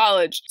can go to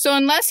college. So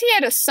unless he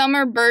had a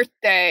summer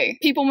birthday,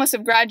 people must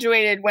have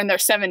graduated when they're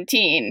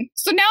 17.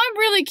 So now I'm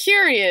really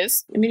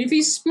curious. I mean, if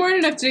he's smart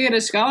enough to get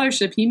a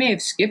scholarship, he may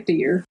have skipped a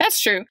year.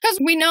 That's true. Because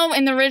we know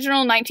in the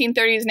original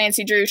 1930s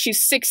Nancy Drew,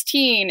 she's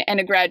 16 and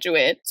a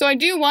graduate. So I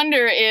do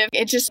wonder if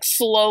it just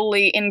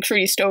slowly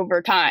increased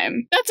over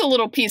time. That's a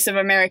little piece of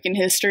American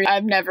history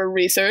I've never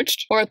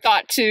researched or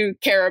thought to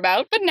care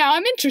about, but now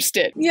I'm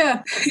interested.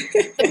 Yeah.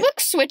 The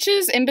book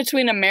switches in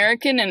between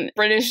American and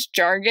British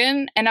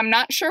jargon, and I'm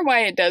not sure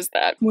why it does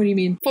that. What do you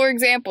mean? For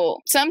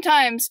example,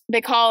 sometimes they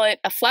call it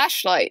a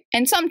flashlight,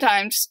 and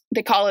sometimes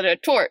they call it a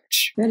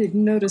torch. I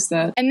didn't notice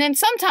that. that. And then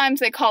sometimes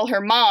they call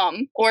her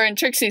mom, or in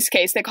Trixie's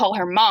case, they call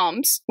her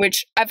moms,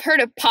 which I've heard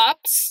of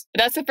pops.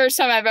 But that's the first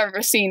time I've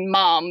ever seen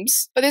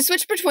moms. But they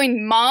switch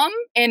between mom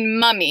and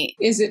mummy.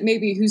 Is it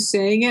maybe who's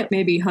saying it?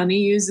 Maybe Honey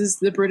uses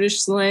the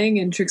British slang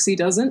and Trixie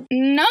doesn't?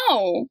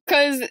 No,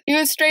 because it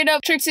was straight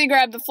up Trixie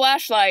grabbed the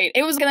flashlight.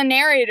 It was the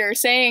narrator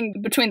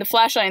saying between the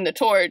flashlight and the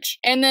torch.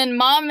 And then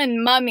mom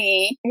and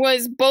mummy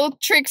was both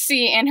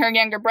Trixie and her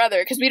younger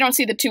brother, because we don't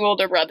see the two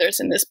older brothers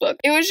in this book.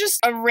 It was just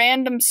a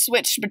random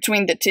switch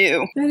between the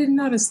two. I didn't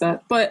notice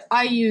that. But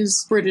I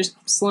use British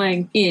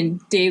slang in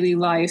daily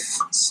life,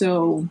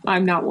 so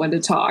I'm not one to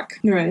talk.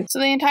 Right. So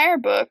the entire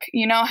book,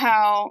 you know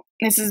how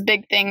this is a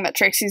big thing that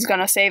Trixie's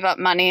gonna save up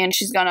money and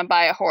she's gonna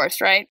buy a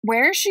horse, right?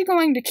 Where is she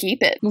going to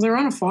keep it? Well, they're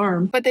on a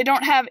farm. But they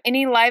don't have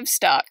any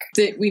livestock.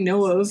 That we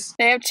know of.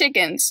 They have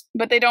chickens,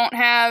 but they don't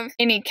have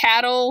any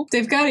cattle.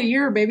 They've got a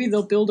year. Maybe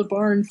they'll build a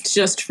barn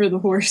just for the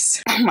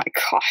horse. Oh my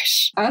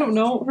gosh. I don't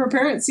know. Her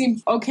parents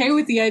seem okay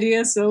with the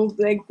idea, so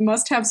they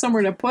must have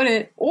somewhere to put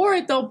it. Or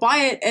they'll buy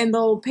it and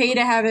they'll pay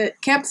to have it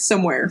kept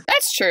somewhere.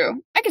 That's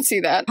true. I can see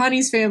that.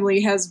 Honey's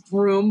family has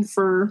room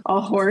for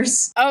a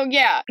horse. Oh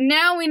yeah.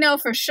 Now we know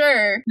for sure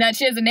that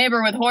she has a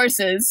neighbor with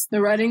horses. The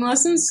riding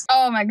lessons?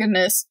 Oh my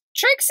goodness.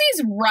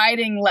 Trixie's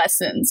riding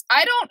lessons.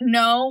 I don't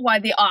know why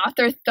the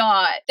author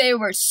thought they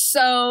were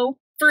so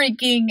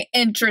freaking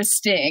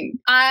interesting.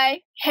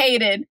 I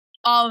hated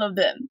all of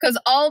them, because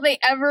all they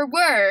ever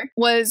were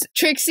was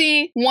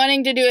Trixie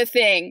wanting to do a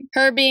thing,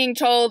 her being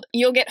told,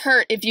 you'll get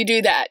hurt if you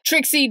do that,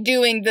 Trixie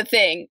doing the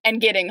thing and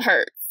getting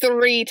hurt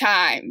 3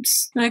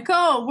 times. Like,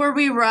 oh, were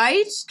we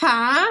right?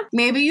 Huh?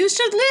 Maybe you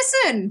should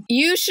listen.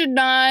 You should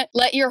not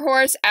let your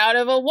horse out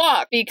of a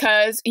walk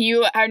because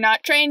you are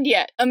not trained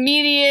yet.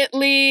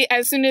 Immediately,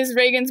 as soon as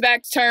Reagan's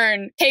back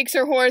turn, takes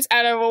her horse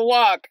out of a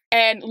walk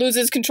and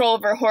loses control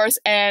of her horse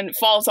and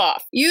falls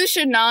off. You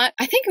should not,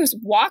 I think it was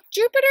walk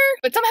Jupiter,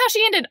 but somehow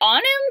she ended on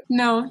him?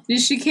 No,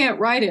 she can't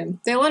ride him.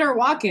 They let her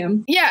walk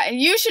him. Yeah,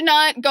 you should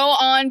not go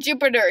on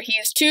Jupiter. He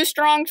is too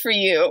strong for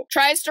you.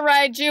 Tries to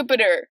ride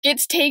Jupiter,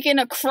 gets taken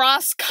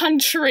across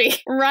country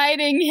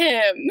riding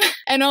him,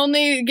 and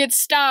only gets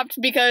stopped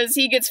because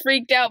he gets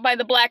freaked out by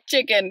the black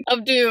chicken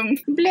of doom.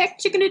 Black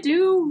chicken of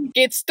doom.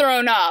 Gets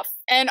thrown off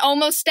and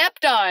almost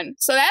stepped on.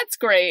 So that's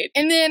great.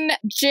 And then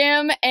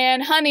Jim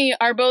and Honey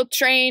are both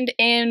trained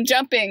in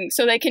jumping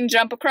so they can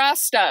jump across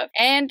stuff.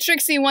 And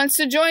Trixie wants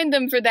to join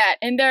them for that.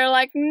 And they're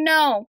like,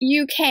 no,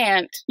 you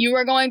can't. You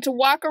are going to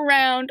walk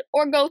around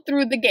or go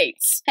through the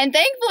gates. And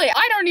thankfully,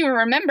 I don't even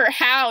remember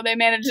how they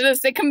managed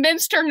this. They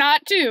convinced her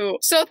not to.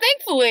 So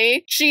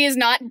thankfully, she is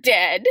not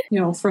dead.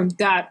 You know, from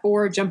that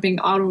or jumping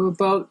out of a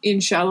boat in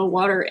shallow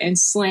water and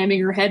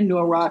slamming her head into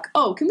a rock.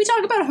 Oh, can we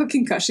talk about how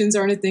concussions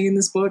aren't a thing in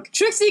this book?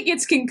 Trixie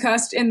gets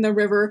concussed in the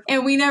river,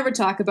 and we never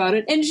talk about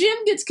it. And Jim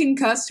gets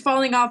concussed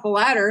falling off a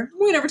ladder.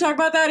 We never talk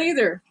about that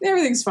either.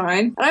 Everything's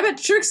fine. And I bet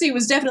Trixie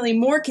was definitely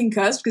more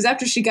concussed, because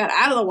after she got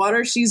out of the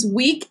water, she's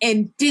weak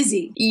and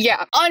dizzy.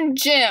 Yeah. On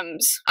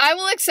Jim's, I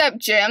will accept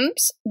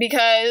Jim's,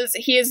 because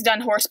he has done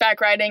horseback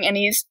riding, and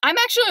I'm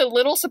actually a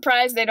little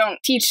surprised they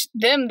don't teach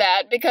them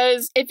that,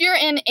 because if you're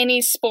in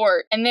any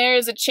sport, and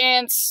there's a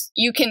chance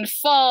you can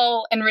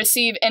fall and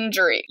receive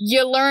injury,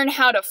 you learn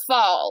how to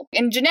fall.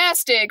 In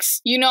gymnastics,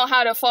 you know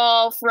how to fall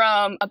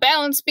from a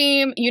balance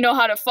beam, you know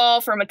how to fall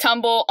from a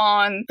tumble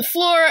on the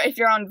floor, if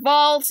you're on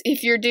vaults,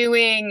 if you're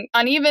doing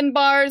uneven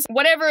bars,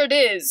 whatever it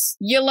is,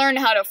 you learn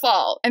how to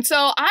fall. And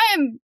so I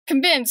am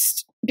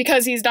convinced,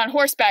 because he's done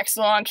horseback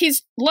so long,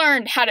 he's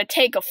learned how to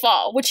take a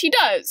fall, which he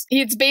does.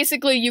 It's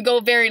basically you go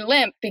very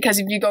limp, because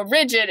if you go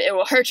rigid, it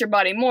will hurt your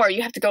body more.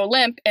 You have to go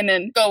limp and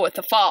then go with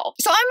the fall.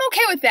 So I'm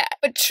okay with that.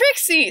 But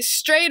Trixie,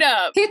 straight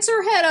up, hits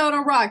her head on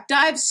a rock,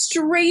 dives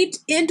straight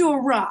into a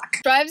rock.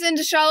 Drives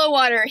into shallow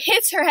water,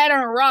 hits her head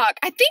on a rock.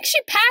 I think she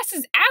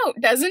passes out,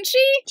 doesn't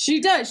she? She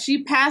does.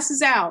 She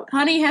passes out.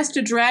 Honey has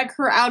to drag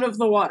her out of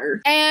the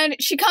water. And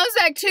she comes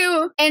back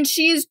to, and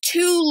she's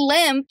too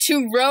limp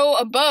to row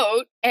a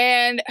boat.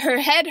 And her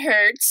head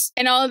hurts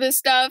and all of this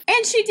stuff.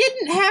 And she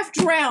didn't half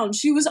drown.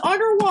 She was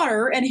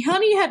underwater and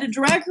Honey had to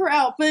drag her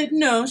out, but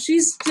no, she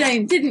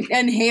didn't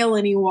inhale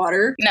any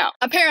water. No,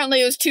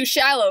 apparently it was too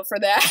shallow for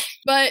that.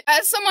 But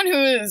as someone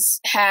who's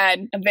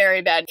had a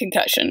very bad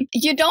concussion,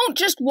 you don't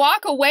just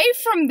walk away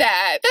from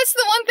that. That's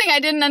the one thing I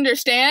didn't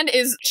understand,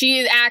 is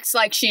she acts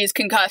like she's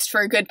concussed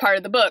for a good part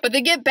of the book. But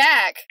they get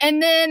back,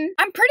 and then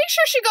I'm pretty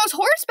sure she goes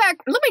horseback.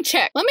 Let me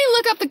check. Let me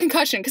look up the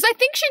concussion, because I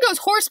think she goes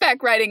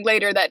horseback riding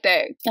later that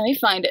day. Let me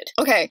find it.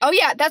 Okay. Oh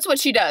yeah, that's what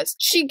she does.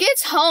 She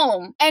gets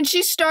home and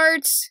she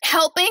starts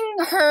helping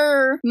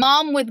her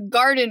mom with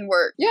garden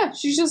work. Yeah,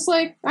 she's just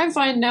like, I'm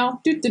fine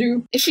now.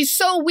 Doo-doo-doo. She's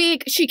so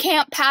weak, she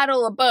can't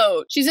paddle a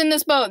boat. She's in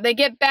this boat. They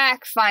get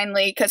back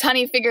finally, because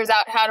Honey figures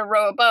out how to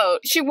row a boat.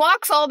 She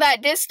walks all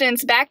that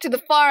distance back to the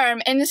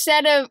farm, and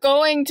instead of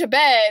going to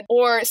bed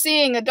or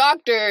seeing a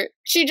doctor,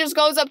 she just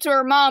goes up to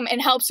her mom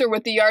and helps her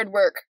with the yard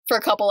work for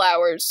a couple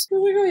hours.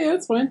 I'm like, oh yeah,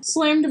 that's fine.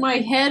 Slammed my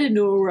head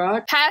into a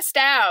rock. Passed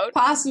out.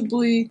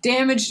 Possibly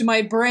damaged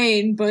my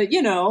brain, but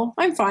you know,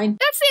 I'm fine.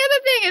 That's the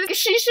other thing, is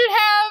she should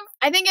have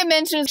I think it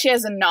mentions she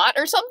has a knot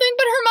or something,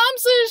 but her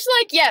mom's just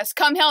like, yes,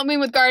 come help me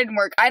with garden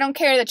work. I don't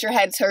care that your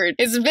head's hurt.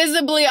 It's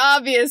visibly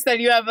obvious that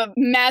you have a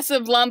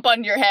massive lump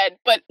on your head,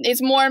 but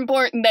it's more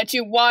important that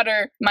you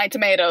water my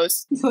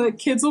tomatoes. But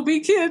kids will be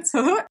kids.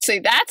 See,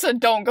 that's a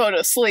don't go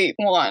to sleep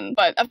one.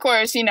 But of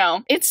course, you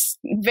know, it's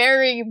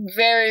very,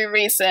 very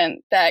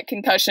recent that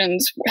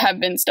concussions have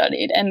been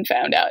studied and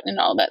found out and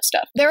all that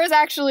stuff. There was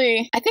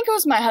actually, I think it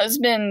was my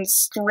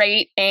husband's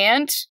great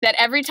aunt, that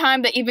every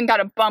time they even got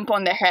a bump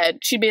on their head,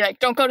 she'd be like,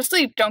 don't go to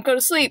sleep, don't go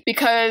to sleep,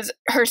 because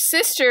her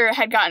sister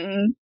had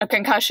gotten a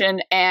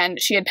concussion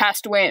and she had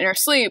passed away in her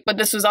sleep, but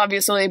this was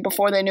obviously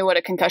before they knew what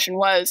a concussion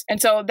was.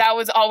 And so that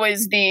was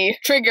always the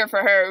trigger for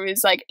her. It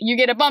was like, you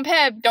get a bump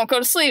head, don't go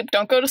to sleep,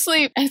 don't go to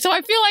sleep. And so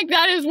I feel like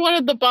that is one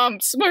of the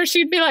bumps where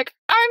she'd be like,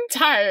 I'm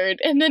tired,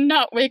 and then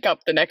not wake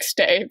up the next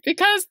day,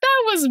 because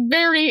that was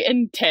very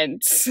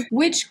intense.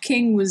 Which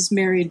king was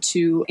married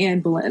to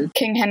Anne Boleyn?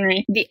 King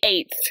Henry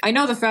VIII. I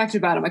know the fact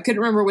about him. I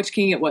couldn't remember which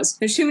king it was.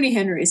 There's too many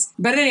Henrys.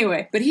 But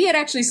anyway, he had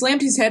actually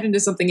slammed his head into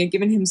something and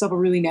given himself a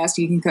really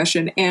nasty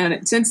concussion.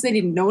 And since they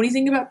didn't know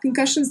anything about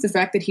concussions, the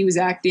fact that he was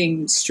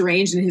acting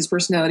strange and his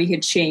personality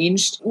had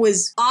changed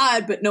was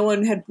odd, but no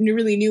one had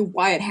really knew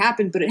why it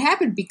happened. But it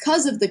happened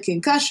because of the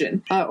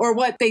concussion. Or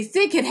what they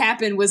think had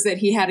happened was that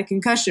he had a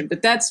concussion.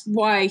 But that's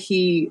why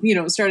he,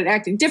 started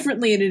acting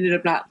differently and ended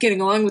up not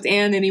getting along with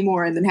Anne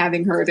anymore and then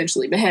having her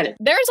eventually beheaded.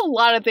 There's a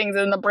lot of things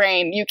in the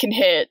brain you can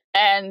hit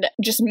and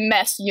just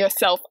mess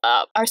yourself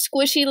up. Our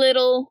squishy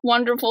little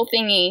wonderful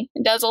thingy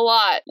does a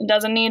lot. It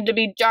doesn't need to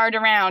be jarred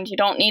around. You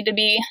don't need to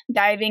be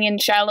diving in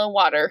shallow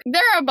water.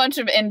 There are a bunch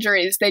of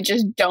injuries they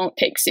just don't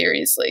take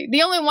seriously.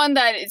 The only one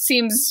that it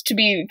seems to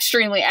be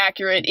extremely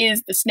accurate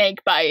is the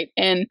snake bite.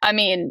 And I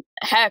mean,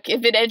 heck,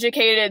 if it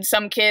educated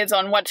some kids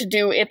on what to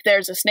do if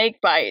there's a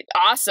snake bite,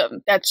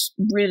 awesome. That's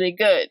really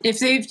good.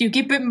 If you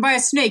get bitten by a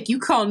snake, you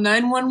call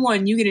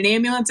 911. You get an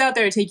ambulance out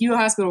there to take you to a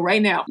hospital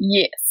right now.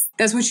 Yes.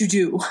 That's what you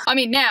do. I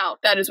mean, now,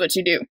 that is what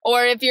you do.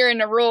 Or if you're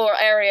in a rural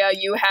area,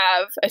 you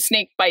have a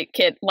snake bite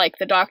kit like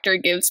the doctor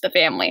gives the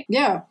family.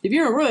 Yeah, if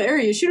you're in a rural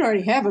area, you should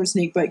already have a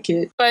snake bite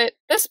kit. But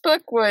this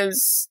book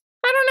was...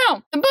 I don't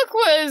know. The book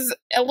was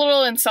a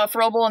little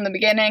insufferable in the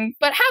beginning,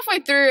 but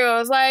halfway through I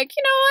was like,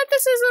 you know what,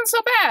 this isn't so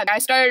bad. I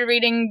started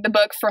reading the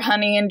book for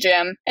Honey and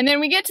Jim, and then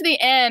we get to the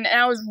end,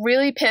 and I was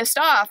really pissed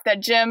off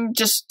that Jim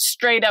just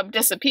straight up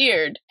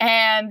disappeared.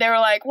 And they were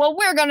like, well,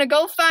 we're gonna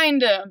go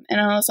find him. And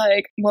I was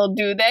like, well,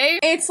 do they?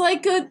 It's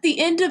like at the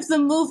end of the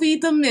movie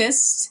The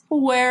Mist,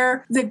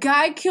 where the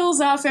guy kills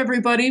off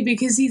everybody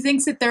because he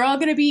thinks that they're all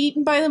gonna be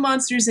eaten by the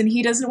monsters, and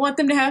he doesn't want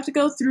them to have to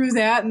go through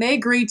that, and they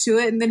agree to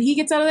it, and then he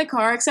gets out of the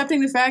car, accepting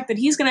the fact that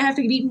he's going to have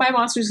to get eaten by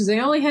monsters because they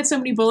only had so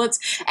many bullets,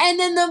 and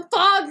then the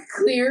fog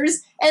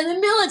clears and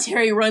the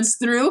military runs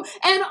through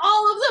and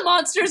all of the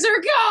monsters are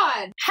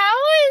gone. How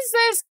is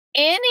this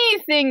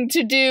anything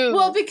to do?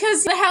 Well,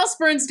 because the house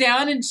burns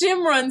down and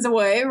Jim runs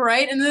away,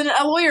 right? And then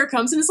a lawyer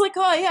comes and it's like,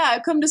 oh yeah,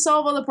 I've come to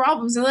solve all the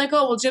problems. And they're like,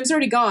 oh, well, Jim's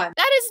already gone.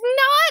 That is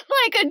not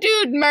like a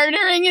dude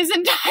murdering his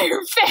entire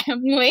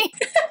family.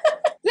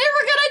 They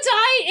were gonna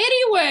die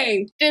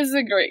anyway.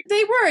 Disagree.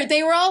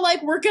 They were all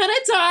like, we're gonna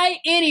die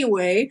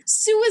anyway.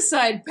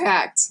 Suicide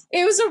pact.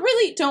 It was a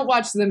really, don't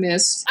watch The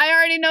Mist. I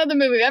already know the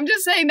movie. I'm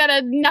just saying that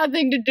had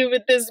nothing to do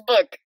with this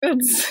book.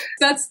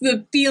 That's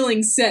the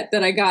feeling set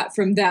that I got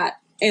from that.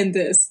 And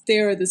this. They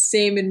are the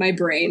same in my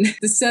brain.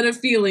 The set of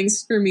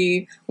feelings for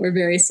me were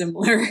very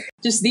similar.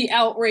 Just the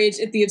outrage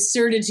at the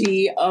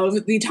absurdity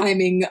of the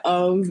timing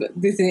of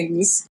the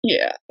things.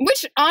 Yeah.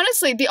 Which,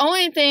 honestly, the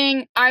only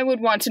thing I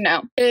would want to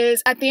know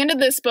is, at the end of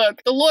this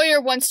book, the lawyer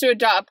wants to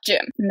adopt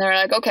Jim. And they're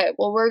like, okay,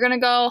 well, we're gonna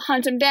go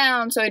hunt him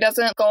down so he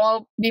doesn't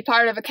go be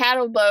part of a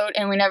cattle boat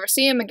and we never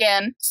see him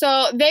again.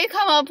 So they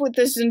come up with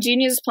this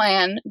ingenious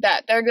plan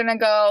that they're gonna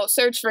go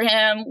search for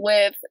him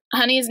with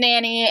Honey's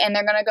nanny, and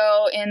they're gonna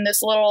go in this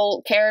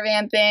little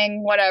caravan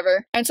thing,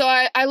 whatever. And so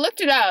I looked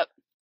it up,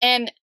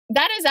 and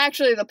that is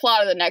actually the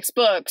plot of the next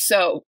book.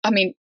 So, I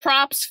mean,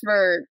 props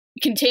for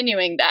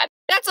continuing that.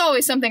 That's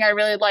always something I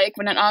really like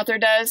when an author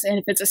does, and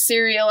if it's a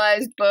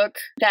serialized book,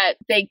 that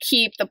they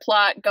keep the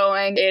plot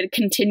going, it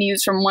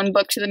continues from one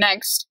book to the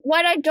next.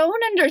 What I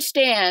don't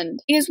understand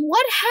is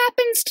what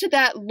happens to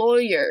that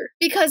lawyer,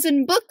 because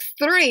in book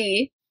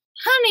 3,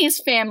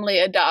 Honey's family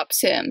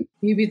adopts him.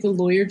 Maybe the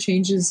lawyer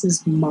changes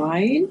his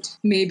mind?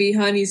 Maybe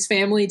Honey's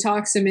family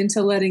talks him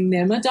into letting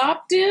them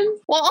adopt him?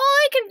 Well, all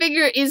I can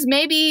figure is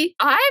maybe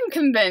I'm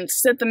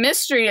convinced that the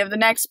mystery of the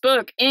next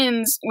book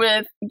ends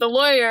with the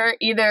lawyer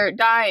either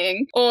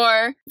dying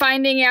or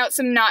finding out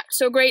some not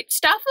so great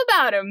stuff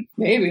about him.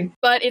 Maybe.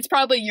 But it's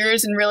probably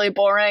yours and really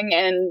boring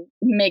and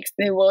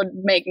it would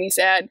make me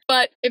sad.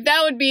 But if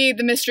that would be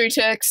the mystery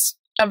text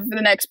of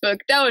the next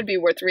book, that would be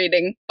worth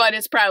reading. But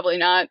it's probably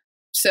not.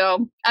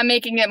 So I'm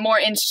making it more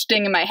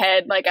interesting in my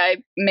head, like I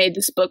made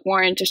this book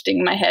more interesting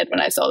in my head when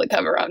I saw the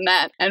cover on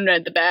that and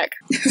read the back.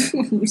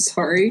 I'm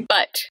sorry.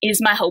 But is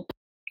my hope.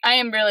 I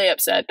am really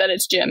upset that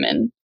it's Jim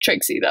and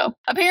Trixie, though.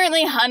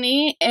 Apparently,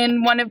 Honey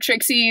and one of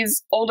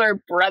Trixie's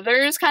older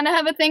brothers kind of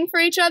have a thing for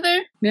each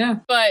other. Yeah.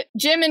 But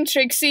Jim and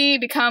Trixie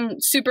become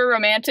super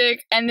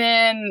romantic, and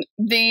then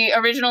the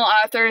original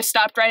author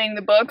stopped writing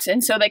the books,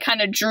 and so they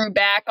kind of drew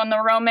back on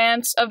the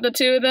romance of the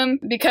two of them,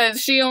 because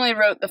she only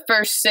wrote the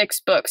first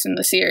 6 books in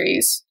the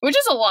series, which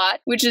is a lot,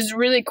 which is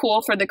really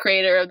cool for the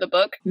creator of the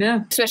book.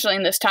 Yeah. Especially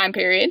in this time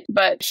period.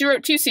 But she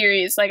wrote 2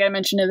 series, like I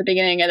mentioned at the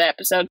beginning of the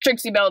episode.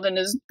 Trixie Belden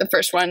is the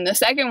first one. The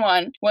second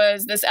one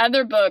was this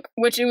other book,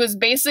 which it was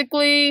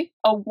basically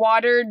a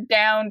watered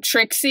down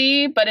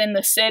Trixie, but in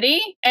the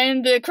city.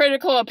 And the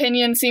critical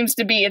opinion seems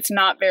to be it's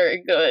not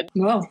very good.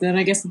 Well, then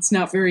I guess it's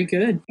not very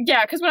good.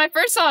 Yeah, because when I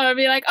first saw it, I'd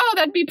be like, oh,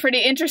 that'd be pretty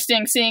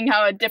interesting seeing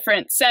how a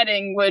different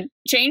setting would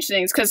change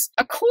things. Because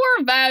a core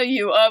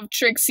value of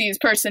Trixie's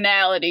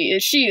personality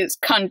is she is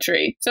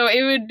country. So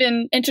it would have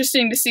been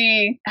interesting to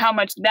see how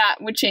much that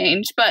would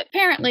change. But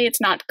apparently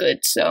it's not good,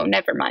 so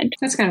never mind.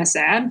 That's kind of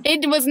sad.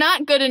 It was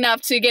not good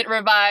enough to get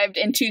revived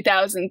in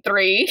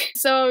 2003.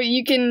 So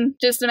you can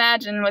just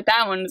imagine what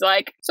that one's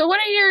like. So what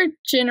are your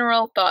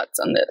general thoughts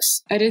on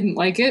this? I didn't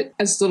like it.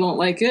 I still don't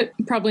like it.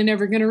 I'm probably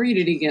never going to read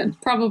it again.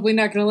 Probably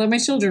not going to let my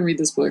children read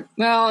this book.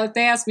 Well, if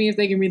they ask me if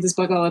they can read this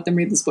book, I'll let them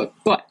read this book.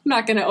 But I'm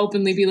not going to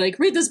openly be like,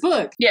 read this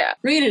book. Yeah.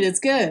 Read it. It's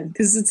good.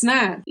 Because it's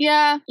not.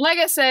 Yeah. Like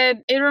I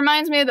said, it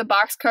reminds me of the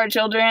Boxcar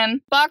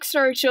Children.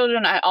 Boxcar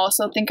Children I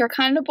also think are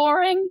kind of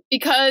boring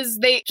because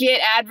they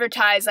get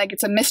advertised like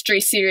it's a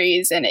mystery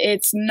series, and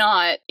it's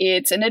not.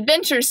 It's an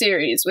adventure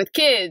series with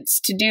kids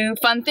to do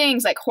fun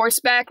things like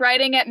horseback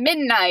riding at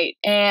midnight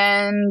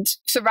and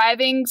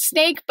surviving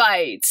snake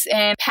bites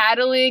and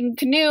paddling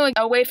canoe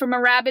away from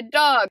a rabid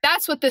dog.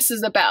 That's what this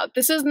is about.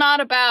 This is not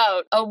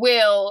about a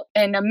will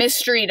and a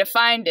mystery to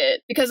find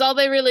it, because all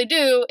they really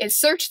do is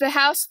search the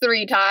house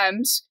 3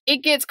 times.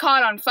 It gets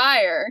caught on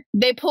fire.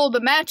 They pull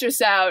the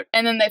mattress out,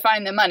 and then they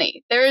find the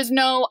money. There is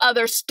no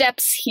other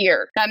steps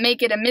here that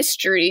make it a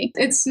mystery.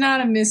 It's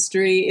not a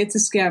mystery. It's a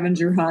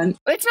scavenger hunt.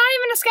 It's not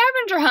even a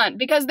scavenger hunt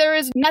because there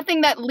is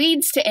nothing that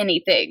leads to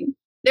anything.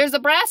 There's a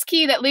brass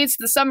key that leads to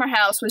the summer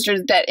house, which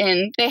is dead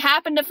end. They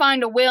happen to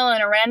find a will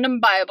in a random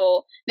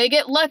Bible. They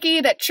get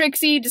lucky that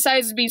Trixie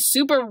decides to be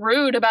super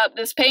rude about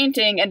this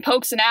painting and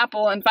pokes an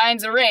apple and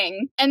finds a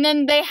ring. And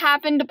then they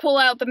happen to pull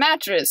out the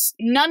mattress.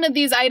 None of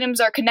these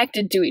items are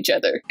connected to each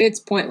other.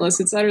 It's pointless.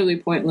 It's utterly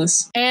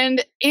pointless.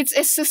 And it's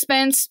a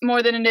suspense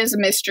more than it is a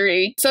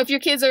mystery. So if your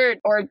kids are,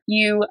 or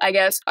you, I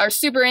guess, are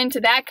super into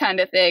that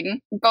kind of thing,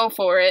 go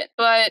for it.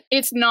 But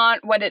it's not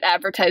what it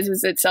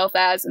advertises itself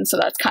as, and so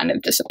that's kind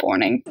of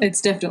disappointing.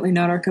 It's definitely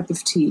not our cup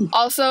of tea.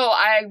 Also,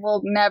 I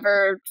will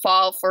never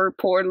fall for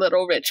poor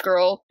little rich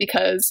girl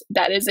because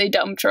that is a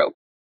dumb trope.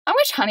 I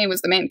wish Honey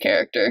was the main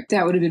character.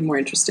 That would have been more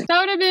interesting. That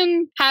would have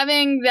been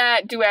having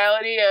that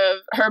duality of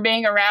her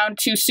being around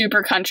 2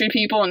 super country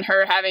people and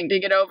her having to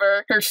get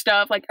over her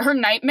stuff. Like, her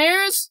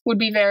nightmares would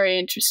be very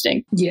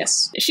interesting.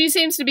 Yes. She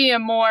seems to be a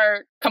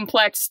more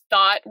complex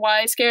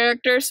thought-wise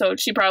character, so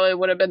she probably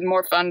would have been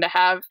more fun to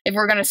have if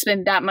we're going to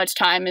spend that much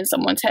time in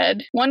someone's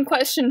head. One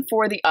question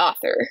for the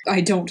author.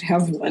 I don't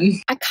have one.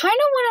 I kind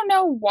of want to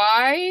know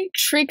why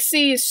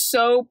Trixie is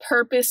so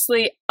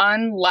purposely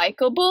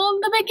unlikable in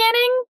the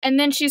beginning, and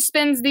then she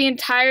spends the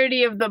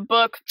entirety of the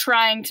book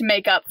trying to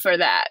make up for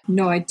that.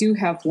 No, I do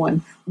have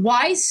one.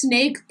 Why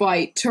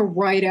snakebite to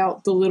write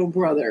out the little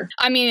brother?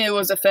 I mean, it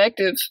was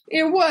effective.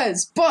 It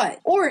was, but,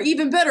 or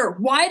even better,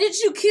 why did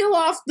you kill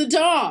off the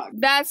dog?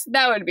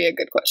 That would be a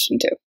good question,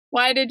 too.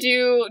 Why did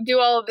you do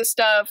all of this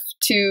stuff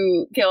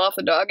to kill off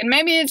the dog? And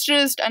maybe it's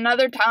just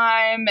another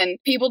time and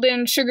people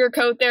didn't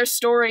sugarcoat their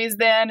stories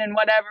then and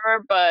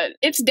whatever, but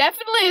it's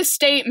definitely a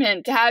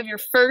statement to have your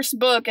first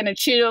book in a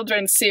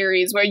children's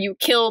series where you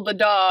kill the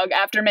dog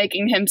after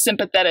making him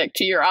sympathetic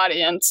to your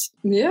audience.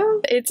 Yeah.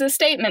 It's a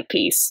statement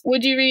piece.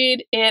 Would you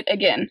read it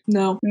again?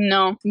 No.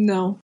 No.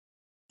 No.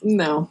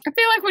 No. I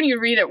feel like when you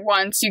read it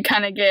once, you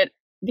kind of get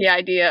the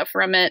idea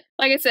from it.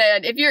 Like I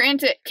said, if you're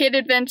into kid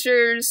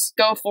adventures,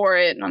 go for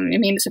it. I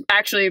mean, it's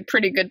actually a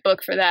pretty good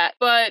book for that.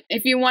 But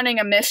if you're wanting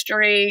a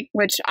mystery,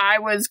 which I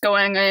was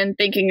going in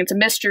thinking it's a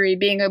mystery,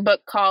 being a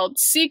book called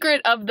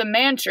Secret of the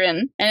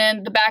Mansion,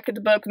 and the back of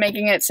the book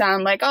making it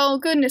sound like, oh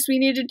goodness, we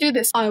need to do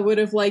this. I would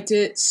have liked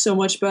it so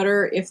much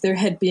better if there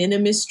had been a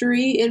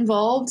mystery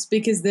involved,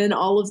 because then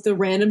all of the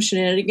random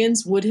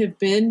shenanigans would have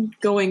been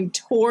going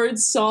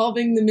towards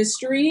solving the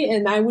mystery,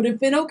 and I would have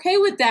been okay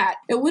with that.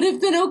 It would have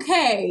been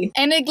okay.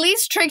 And at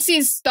least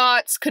Trixie's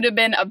thoughts could have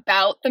been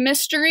about the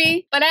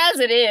mystery, but as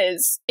it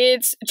is,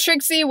 it's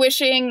Trixie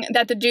wishing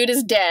that the dude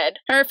is dead,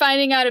 her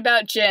finding out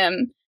about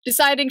Jim,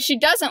 deciding she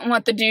doesn't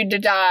want the dude to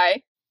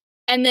die,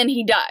 and then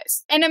he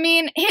dies. And I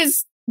mean,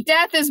 his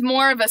death is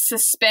more of a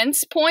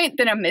suspense point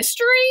than a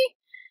mystery,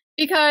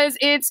 because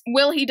it's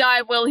will he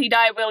die, will he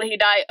die, will he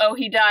die, oh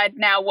he died,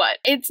 now what?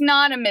 It's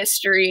not a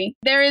mystery.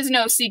 There is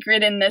no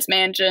secret in this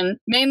mansion.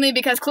 Mainly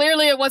because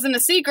clearly it wasn't a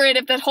secret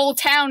if the whole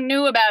town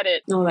knew about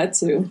it. Oh, that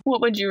too.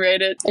 What would you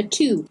rate it? A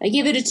 2. I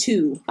give it a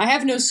 2. I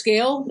have no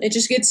scale. It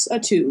just gets a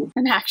 2.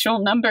 An actual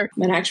number.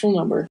 An actual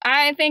number.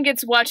 I think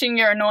it's watching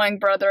your annoying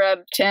brother out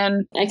of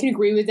 10. I can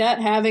agree with that.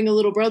 Having a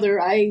little brother,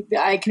 I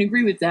can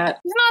agree with that.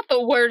 It's not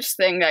the worst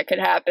thing that could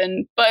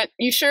happen, but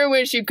you sure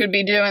wish you could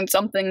be doing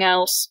something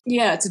else.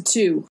 Yeah, it's a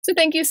 2. So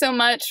thank you so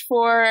much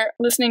for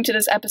listening to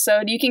this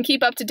episode. You can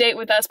keep up to date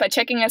with us by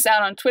checking us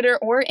out on Twitter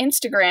or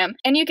Instagram,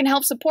 and you can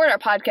help support our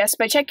podcast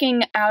by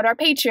checking out our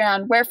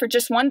Patreon, where for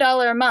just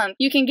 $1 a month,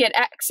 you can get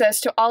access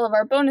to all of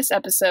our bonus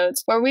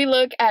episodes, where we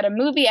look at a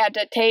movie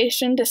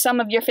adaptation to some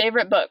of your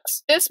favorite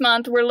books. This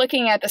month, we're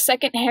looking at the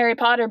second Harry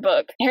Potter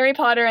book, Harry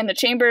Potter and the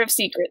Chamber of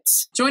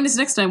Secrets. Join us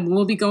next time when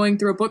we'll be going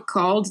through a book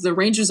called The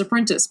Ranger's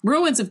Apprentice,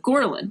 Ruins of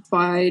Gorlin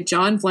by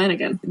John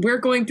Flanagan. We're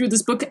going through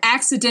this book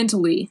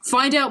accidentally.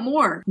 Find out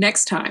more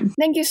next time.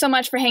 Thank you so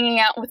much for hanging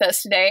out with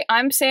us today.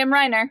 I'm Sam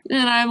Reiner.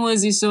 And I'm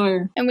Lizzie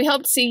Sawyer. And we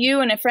hope to see you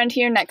and a friend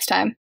here next time.